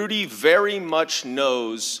 Rudy very much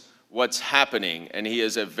knows what's happening, and he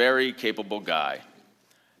is a very capable guy.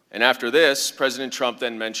 And after this, President Trump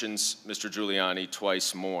then mentions Mr. Giuliani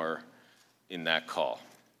twice more in that call.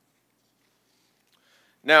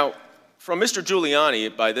 Now, from Mr.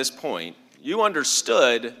 Giuliani, by this point, you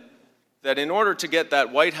understood that in order to get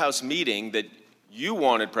that White House meeting that you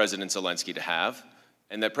wanted President Zelensky to have,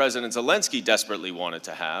 and that President Zelensky desperately wanted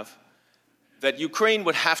to have, that Ukraine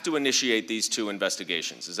would have to initiate these two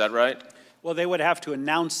investigations. Is that right? Well, they would have to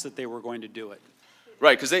announce that they were going to do it.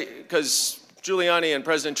 Right, because Giuliani and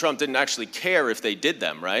President Trump didn't actually care if they did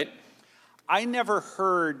them, right? I never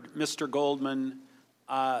heard, Mr. Goldman,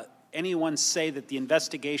 anyone say that the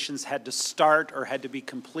investigations had to start or had to be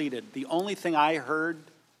completed. The only thing I heard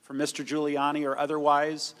from Mr. Giuliani or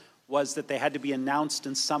otherwise was that they had to be announced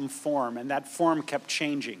in some form, and that form kept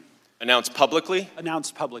changing. Announced publicly?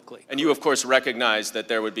 Announced publicly. And you, of course, recognize that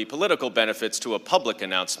there would be political benefits to a public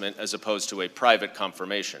announcement as opposed to a private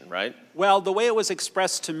confirmation, right? Well, the way it was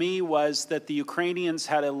expressed to me was that the Ukrainians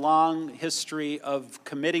had a long history of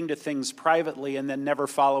committing to things privately and then never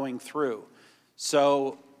following through.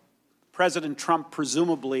 So President Trump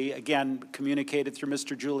presumably, again, communicated through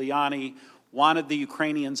Mr. Giuliani, wanted the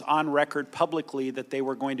Ukrainians on record publicly that they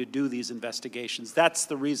were going to do these investigations. That's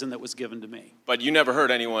the reason that was given to me. But you never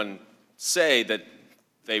heard anyone say that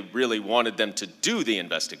they really wanted them to do the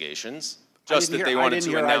investigations, just that they wanted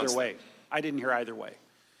to announce them. I didn't hear either way.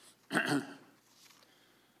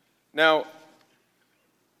 Now,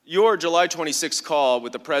 your July 26th call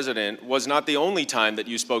with the president was not the only time that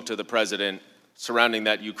you spoke to the president surrounding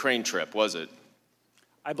that Ukraine trip, was it?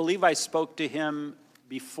 I believe I spoke to him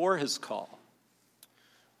before his call.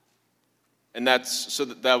 And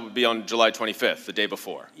that would be on July 25th, the day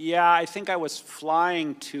before. Yeah, I think I was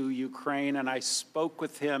flying to Ukraine, and I spoke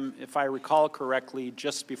with him, if I recall correctly,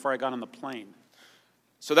 just before I got on the plane.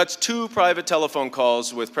 So that's 2 private telephone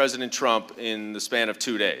calls with President Trump in the span of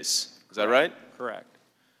 2 days. Is that right? Correct.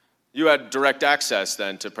 You had direct access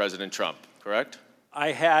then to President Trump, correct?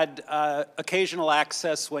 I had occasional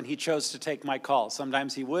access when he chose to take my call.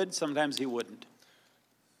 Sometimes he would, sometimes he wouldn't.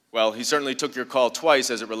 Well, he certainly took your call twice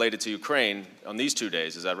as it related to Ukraine on these 2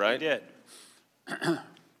 days, is that right? He did.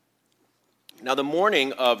 Now, the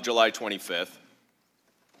morning of July 25th,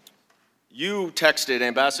 you texted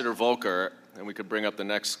Ambassador Volker, and we could bring up the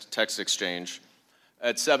next text exchange,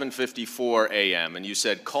 at 7:54 a.m., and you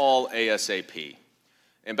said, call ASAP.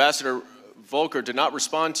 Ambassador Volker did not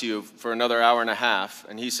respond to you for another hour and a half,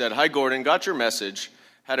 and he said, hi, Gordon, got your message,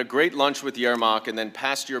 had a great lunch with Yermak, and then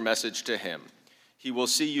passed your message to him. He will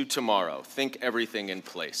see you tomorrow. Think everything in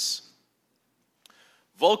place.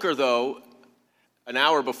 Volker, though, an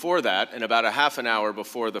hour before that, and about a half an hour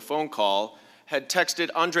before the phone call, had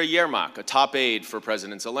texted Andrei Yermak, a top aide for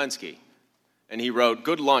President Zelensky. And he wrote,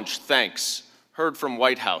 good lunch, thanks. Heard from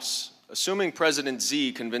White House. Assuming President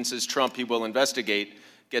Z convinces Trump he will investigate,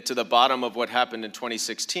 get to the bottom of what happened in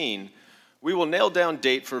 2016, we will nail down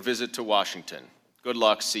date for visit to Washington. Good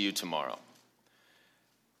luck, see you tomorrow.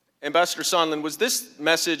 Ambassador Sondland, was this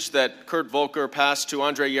message that Kurt Volker passed to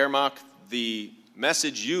Andrei Yermak the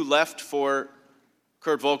message you left for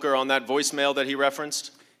Kurt Volker on that voicemail that he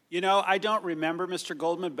referenced? You know, I don't remember, Mr.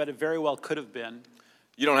 Goldman, but it very well could have been.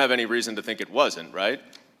 You don't have any reason to think it wasn't, right?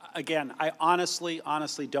 Again, I honestly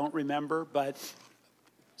don't remember, but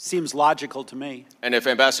seems logical to me. And if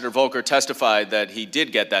Ambassador Volker testified that he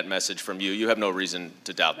did get that message from you, you have no reason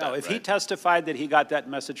to doubt that, No, if right? he testified that he got that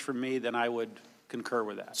message from me, then I would concur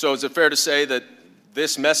with that. So is it fair to say that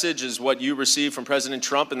this message is what you received from President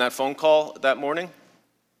Trump in that phone call that morning?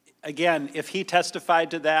 Again, if he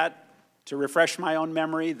testified to that, to refresh my own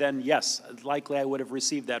memory, then yes, likely I would have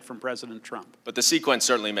received that from President Trump. But the sequence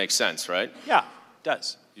certainly makes sense, right? Yeah, it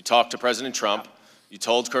does. You talked to President Trump. You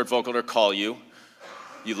told Kurt Volker to call you.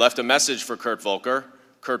 You left a message for Kurt Volker.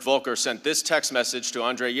 Kurt Volker sent this text message to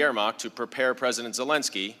Andrei Yermak to prepare President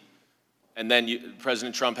Zelensky. And then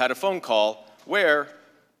President Trump had a phone call where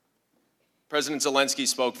President Zelensky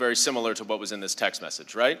spoke very similar to what was in this text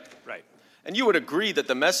message, right? Right. And you would agree that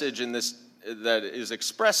the message in this that is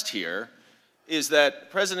expressed here is that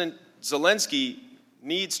President Zelensky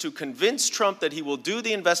needs to convince Trump that he will do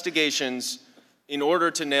the investigations in order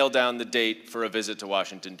to nail down the date for a visit to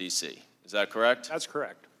Washington, D.C. Is that correct? That's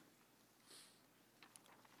correct.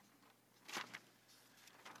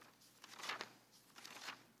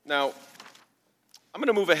 Now, I'm going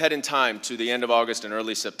to move ahead in time to the end of August and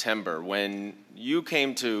early September when you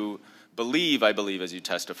came to believe, I believe, as you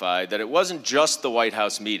testified, that it wasn't just the White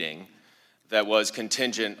House meeting that was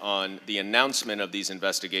contingent on the announcement of these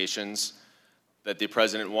investigations that the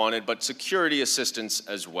president wanted, but security assistance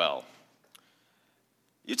as well.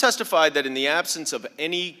 You testified that in the absence of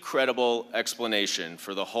any credible explanation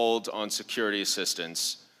for the hold on security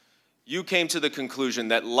assistance, you came to the conclusion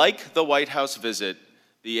that, like the White House visit,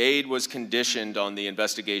 the aid was conditioned on the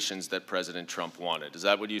investigations that President Trump wanted. Is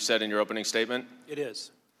that what you said in your opening statement? It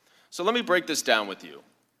is. So let me break this down with you.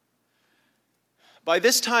 By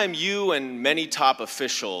this time, you and many top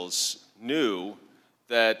officials knew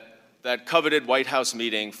that that coveted White House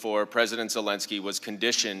meeting for President Zelensky was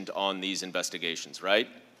conditioned on these investigations, right?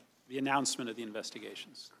 The announcement of the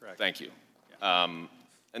investigations, correct. Thank you. Yeah.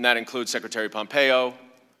 And that includes Secretary Pompeo,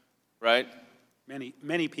 right?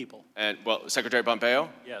 Many people. And, well, Secretary Pompeo?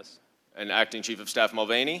 Yes. And Acting Chief of Staff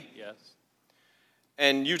Mulvaney? Yes.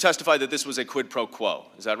 And you testified that this was a quid pro quo,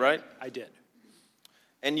 is that right? I did.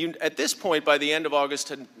 And you, at this point, by the end of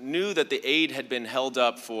August, knew that the aid had been held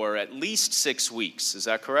up for at least 6 weeks, is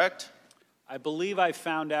that correct? I believe I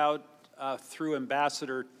found out through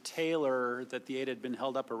Ambassador Taylor that the aid had been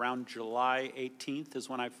held up around July 18th is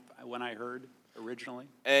when I heard originally.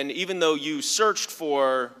 And even though you searched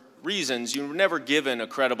for reasons, you were never given a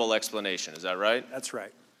credible explanation, is that right? That's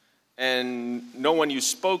right. And no one you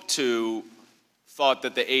spoke to thought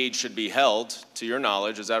that the aid should be held, to your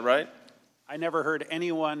knowledge, is that right? I never heard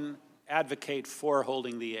anyone advocate for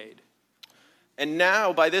holding the aid. And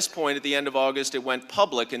now, by this point, at the end of August, it went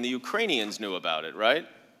public and the Ukrainians knew about it, right?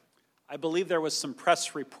 I believe there was some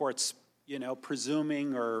press reports,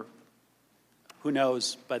 presuming or who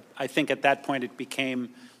knows, but I think at that point it became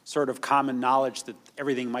sort of common knowledge that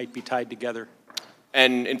everything might be tied together.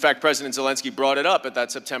 And in fact, President Zelensky brought it up at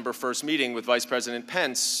that September 1st meeting with Vice President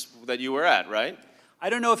Pence that you were at, right? I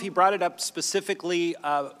don't know if he brought it up specifically,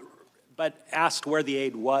 but asked where the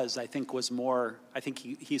aid was, I think was more, I think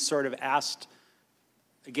he sort of asked,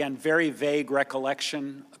 again, very vague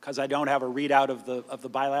recollection, because I don't have a readout of the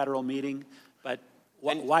bilateral meeting, but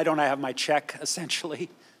why don't I have my check, essentially?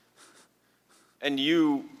 And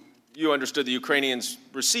you understood the Ukrainians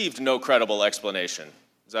received no credible explanation,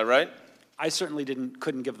 is that right? I certainly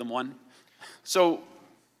couldn't give them one. So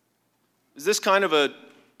is this kind of a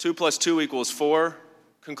 2 + 2 = 4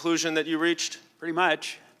 conclusion that you reached? Pretty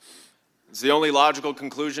much. Is the only logical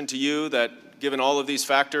conclusion to you that, given all of these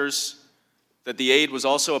factors, that the aid was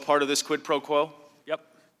also a part of this quid pro quo? Yep.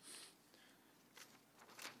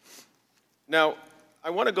 Now, I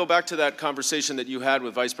want to go back to that conversation that you had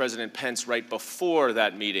with Vice President Pence right before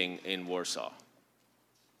that meeting in Warsaw.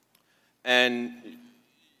 And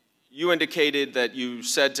you indicated that you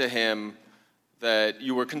said to him that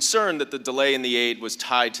you were concerned that the delay in the aid was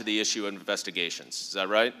tied to the issue of investigations. Is that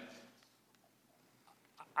right?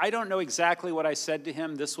 I don't know exactly what I said to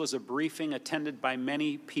him. This was a briefing attended by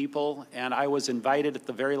many people, and I was invited at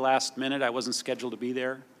the very last minute. I wasn't scheduled to be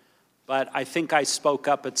there. But I think I spoke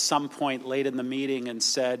up at some point late in the meeting and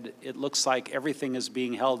said, it looks like everything is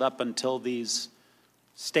being held up until these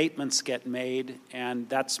statements get made, and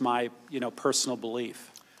that's my, personal belief.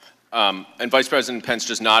 And Vice President Pence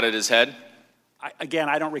just nodded his head? Again,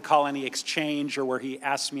 I don't recall any exchange or where he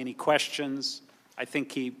asked me any questions. I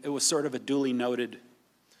think it was sort of a duly noted.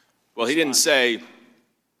 Well, he didn't say,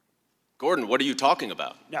 Gordon, what are you talking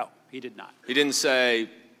about? No, he did not. He didn't say,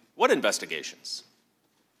 what investigations?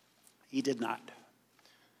 He did not.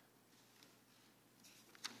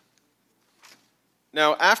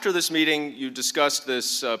 Now, after this meeting, you discussed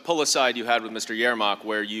this pull-aside you had with Mr. Yermak,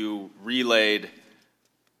 where you relayed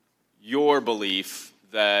your belief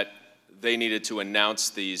that they needed to announce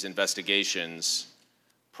these investigations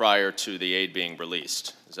prior to the aid being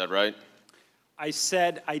released. Is that right? I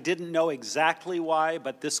said I didn't know exactly why,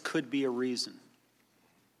 but this could be a reason.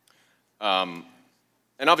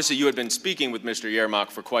 And obviously you had been speaking with Mr. Yermak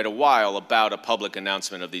for quite a while about a public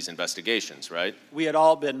announcement of these investigations, right? We had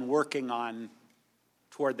all been working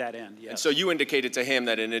toward that end, yes. And so you indicated to him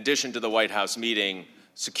that in addition to the White House meeting,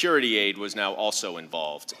 security aid was now also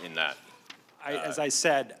involved in that. As I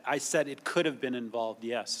said it could have been involved,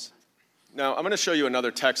 yes. Now, I'm going to show you another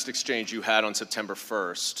text exchange you had on September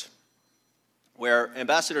 1st, where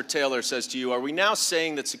Ambassador Taylor says to you, are we now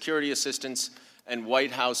saying that security assistance and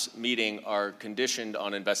White House meeting are conditioned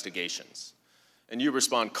on investigations? And you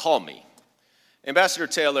respond, call me. Ambassador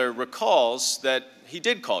Taylor recalls that he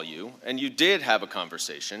did call you, and you did have a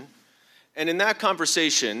conversation. And in that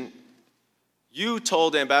conversation, you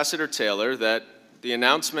told Ambassador Taylor that the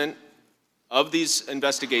announcement of these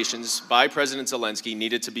investigations by President Zelensky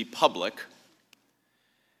needed to be public,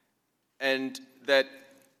 and that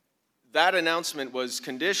announcement was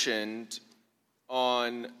conditioned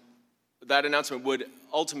on, that announcement would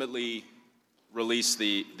ultimately release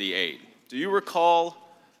the aid. Do you recall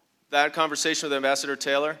that conversation with Ambassador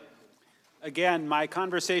Taylor? Again, my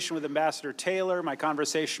conversation with Ambassador Taylor, my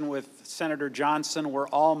conversation with Senator Johnson were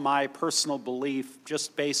all my personal belief,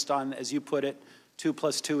 just based on, as you put it, 2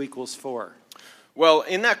 + 2 = 4. Well,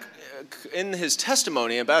 in his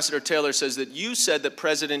testimony, Ambassador Taylor says that you said that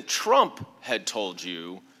President Trump had told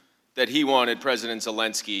you that he wanted President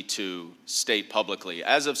Zelensky to state publicly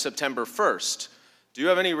as of September 1st. Do you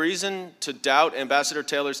have any reason to doubt Ambassador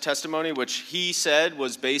Taylor's testimony, which he said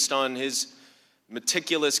was based on his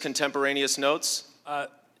meticulous contemporaneous notes?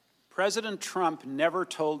 President Trump never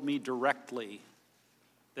told me directly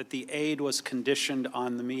that the aid was conditioned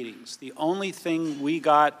on the meetings. The only thing we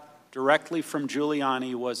got directly from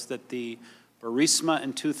Giuliani was that the Burisma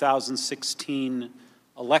and 2016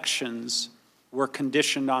 elections were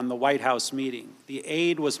conditioned on the White House meeting. The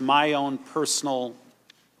aid was my own personal,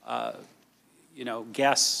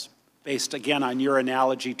 guess, based again on your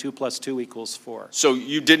analogy, 2 + 2 = 4. So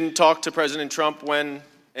you didn't talk to President Trump when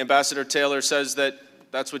Ambassador Taylor says that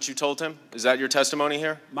that's what you told him? Is that your testimony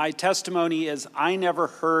here? My testimony is I never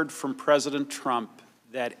heard from President Trump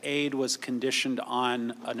that aid was conditioned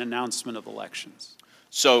on an announcement of elections.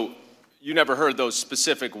 So you never heard those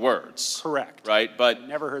specific words? Correct. Right, but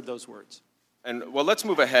never heard those words. And well, let's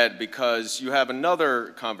move ahead because you have another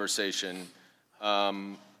conversation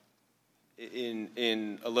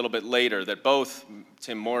in a little bit later that both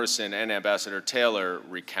Tim Morrison and Ambassador Taylor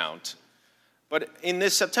recount. But in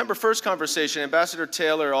this September 1st conversation, Ambassador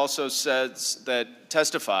Taylor also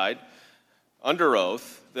testified under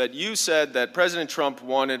oath that you said that President Trump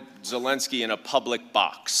wanted Zelensky in a public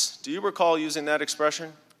box. Do you recall using that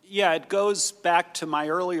expression? Yeah, it goes back to my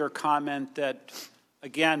earlier comment that,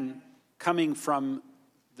 again, coming from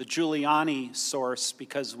the Giuliani source,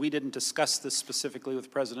 because we didn't discuss this specifically with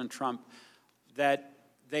President Trump, that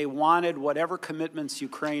they wanted whatever commitments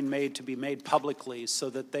Ukraine made to be made publicly so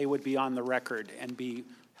that they would be on the record and be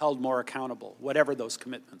held more accountable, whatever those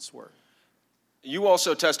commitments were. You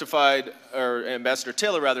also testified, or Ambassador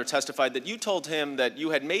Taylor rather testified, that you told him that you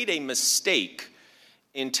had made a mistake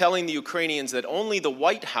in telling the Ukrainians that only the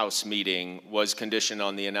White House meeting was conditioned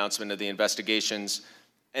on the announcement of the investigations,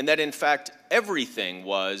 and that in fact everything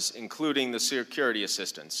was, including the security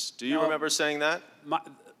assistance. Do you remember saying that?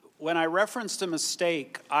 When I referenced a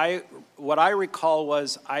mistake, what I recall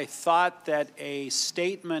was I thought that a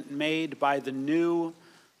statement made by the new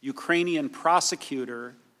Ukrainian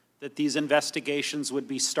prosecutor that these investigations would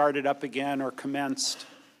be started up again or commenced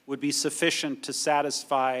would be sufficient to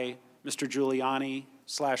satisfy Mr.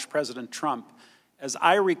 Giuliani/President Trump. As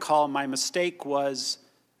I recall, my mistake was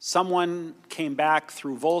someone came back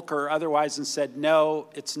through Volker or otherwise and said, no,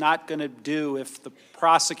 it's not going to do if the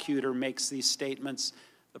prosecutor makes these statements.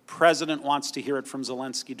 The president wants to hear it from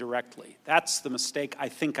Zelensky directly. That's the mistake I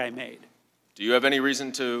think I made. Do you have any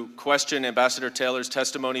reason to question Ambassador Taylor's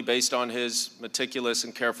testimony based on his meticulous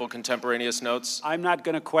and careful contemporaneous notes? I'm not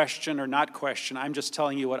going to question or not question. I'm just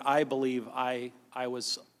telling you what I believe I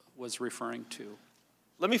was referring to.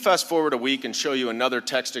 Let me fast forward a week and show you another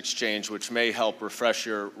text exchange which may help refresh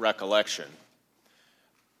your recollection.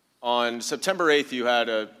 On September 8th,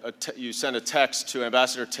 you sent a text to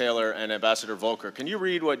Ambassador Taylor and Ambassador Volker. Can you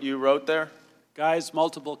read what you wrote there? Guys,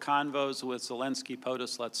 multiple convos with Zelensky,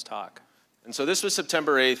 POTUS, let's talk. And so this was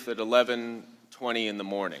September 8th at 11:20 in the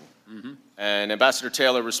morning. And Ambassador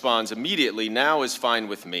Taylor responds immediately, now is fine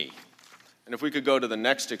with me. And if we could go to the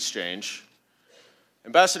next exchange.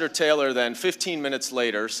 Ambassador Taylor then 15 minutes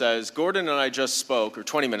later says, Gordon and I just spoke, or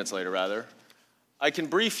 20 minutes later rather, I can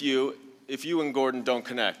brief you if you and Gordon don't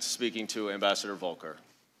connect, speaking to Ambassador Volker.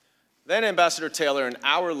 Then Ambassador Taylor an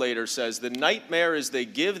hour later says, the nightmare is they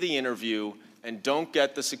give the interview and don't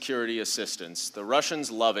get the security assistance. The Russians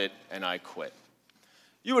love it, and I quit.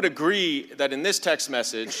 You would agree that in this text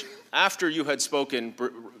message, after you had spoken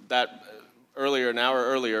an hour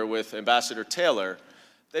earlier with Ambassador Taylor,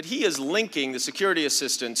 that he is linking the security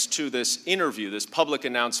assistance to this interview, this public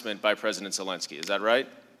announcement by President Zelensky. Is that right?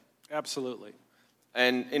 Absolutely.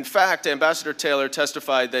 And in fact, Ambassador Taylor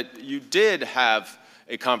testified that you did have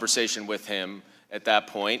a conversation with him at that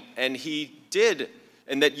point, and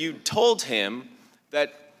that you told him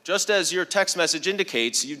that, just as your text message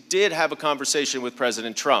indicates, you did have a conversation with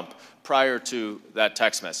President Trump prior to that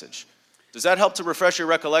text message. Does that help to refresh your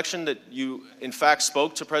recollection that you, in fact,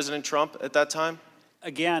 spoke to President Trump at that time?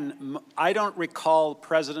 Again, I don't recall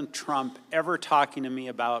President Trump ever talking to me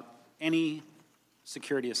about any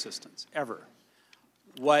security assistance, ever.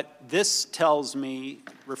 What this tells me,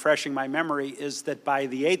 refreshing my memory, is that by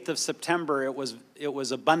the 8th of September, it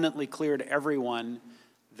was abundantly clear to everyone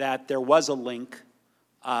that there was a link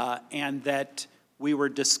and that we were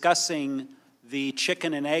discussing the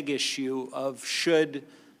chicken and egg issue of should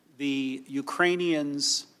the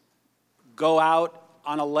Ukrainians go out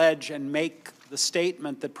on a ledge and make the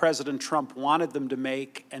statement that President Trump wanted them to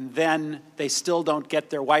make, and then they still don't get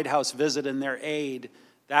their White House visit and their aid.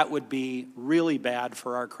 That would be really bad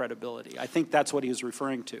for our credibility. I think that's what he was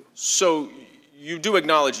referring to. So you do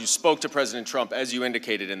acknowledge you spoke to President Trump as you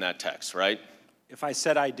indicated in that text, right? If I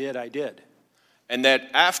said I did, I did. And that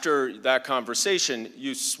after that conversation,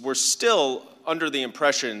 you were still under the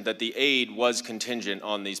impression that the aid was contingent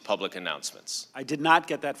on these public announcements. I did not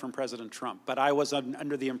get that from President Trump, but I was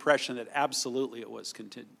under the impression that absolutely it was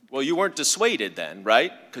contingent. Well, you weren't dissuaded then,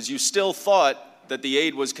 right? Because you still thought that the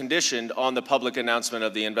aid was conditioned on the public announcement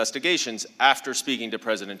of the investigations after speaking to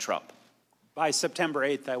President Trump. By September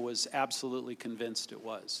 8th, I was absolutely convinced it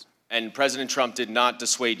was. And President Trump did not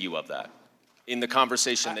dissuade you of that in the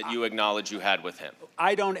conversation that you acknowledge you had with him?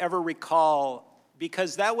 I don't ever recall,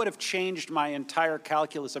 because that would have changed my entire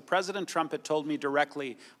calculus. If President Trump had told me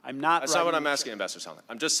directly, I'm not— That's not what I'm asking, Ambassador Sondland.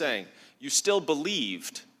 I'm just saying, you still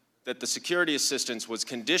believed that the security assistance was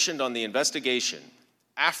conditioned on the investigation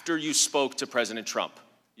after you spoke to President Trump,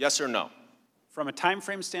 yes or no? From a time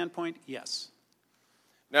frame standpoint, yes.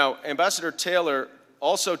 Now, Ambassador Taylor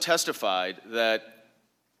also testified that,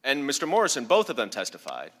 and Mr. Morrison, both of them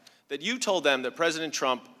testified, that you told them that President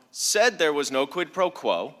Trump said there was no quid pro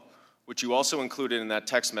quo, which you also included in that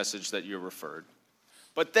text message that you referred.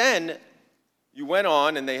 But then you went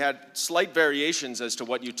on, and they had slight variations as to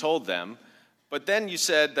what you told them, but then you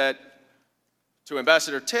said that to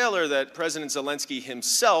Ambassador Taylor that President Zelensky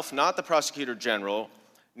himself, not the prosecutor general,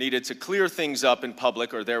 needed to clear things up in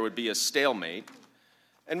public or there would be a stalemate.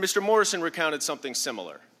 And Mr. Morrison recounted something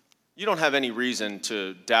similar. You don't have any reason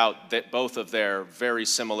to doubt that both of their very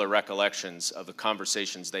similar recollections of the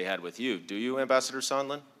conversations they had with you, do you, Ambassador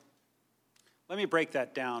Sondland? Let me break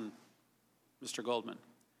that down, Mr. Goldman.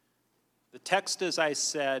 The text, as I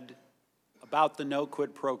said, about the no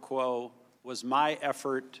quid pro quo was my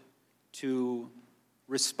effort to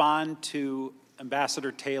respond to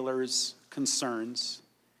Ambassador Taylor's concerns,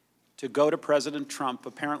 to go to President Trump.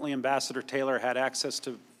 Apparently, Ambassador Taylor had access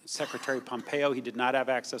to Secretary Pompeo. He did not have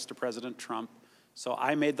access to President Trump. So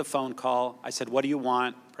I made the phone call. I said, what do you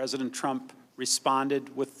want? President Trump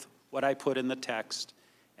responded with what I put in the text.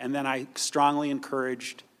 And then I strongly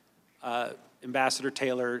encouraged Ambassador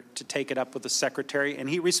Taylor to take it up with the Secretary. And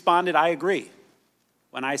he responded, I agree,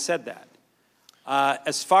 when I said that.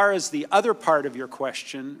 As far as the other part of your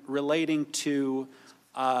question relating to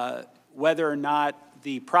whether or not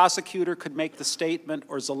the prosecutor could make the statement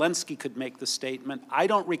or Zelensky could make the statement, I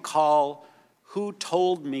don't recall who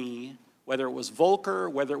told me, whether it was Volker,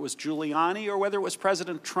 whether it was Giuliani, or whether it was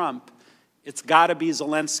President Trump, it's got to be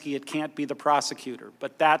Zelensky, it can't be the prosecutor.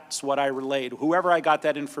 But that's what I relayed. Whoever I got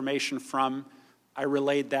that information from, I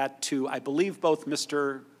relayed that to, I believe, both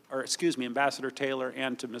Ambassador Taylor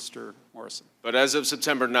and to Mr. Morrison. But as of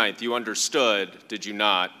September 9th, you understood, did you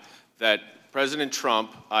not, that President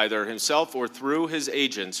Trump, either himself or through his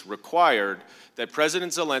agents, required that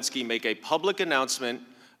President Zelensky make a public announcement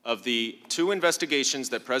of the two investigations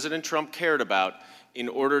that President Trump cared about in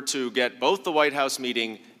order to get both the White House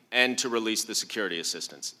meeting and to release the security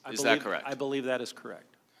assistance. Is that correct? I believe that is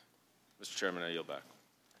correct. Mr. Chairman, I yield back.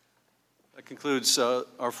 That concludes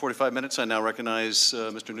our 45 minutes. I now recognize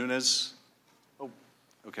Mr. Nunes. Oh,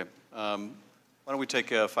 okay. Why don't we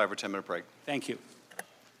take a 5 or 10 minute break? Thank you.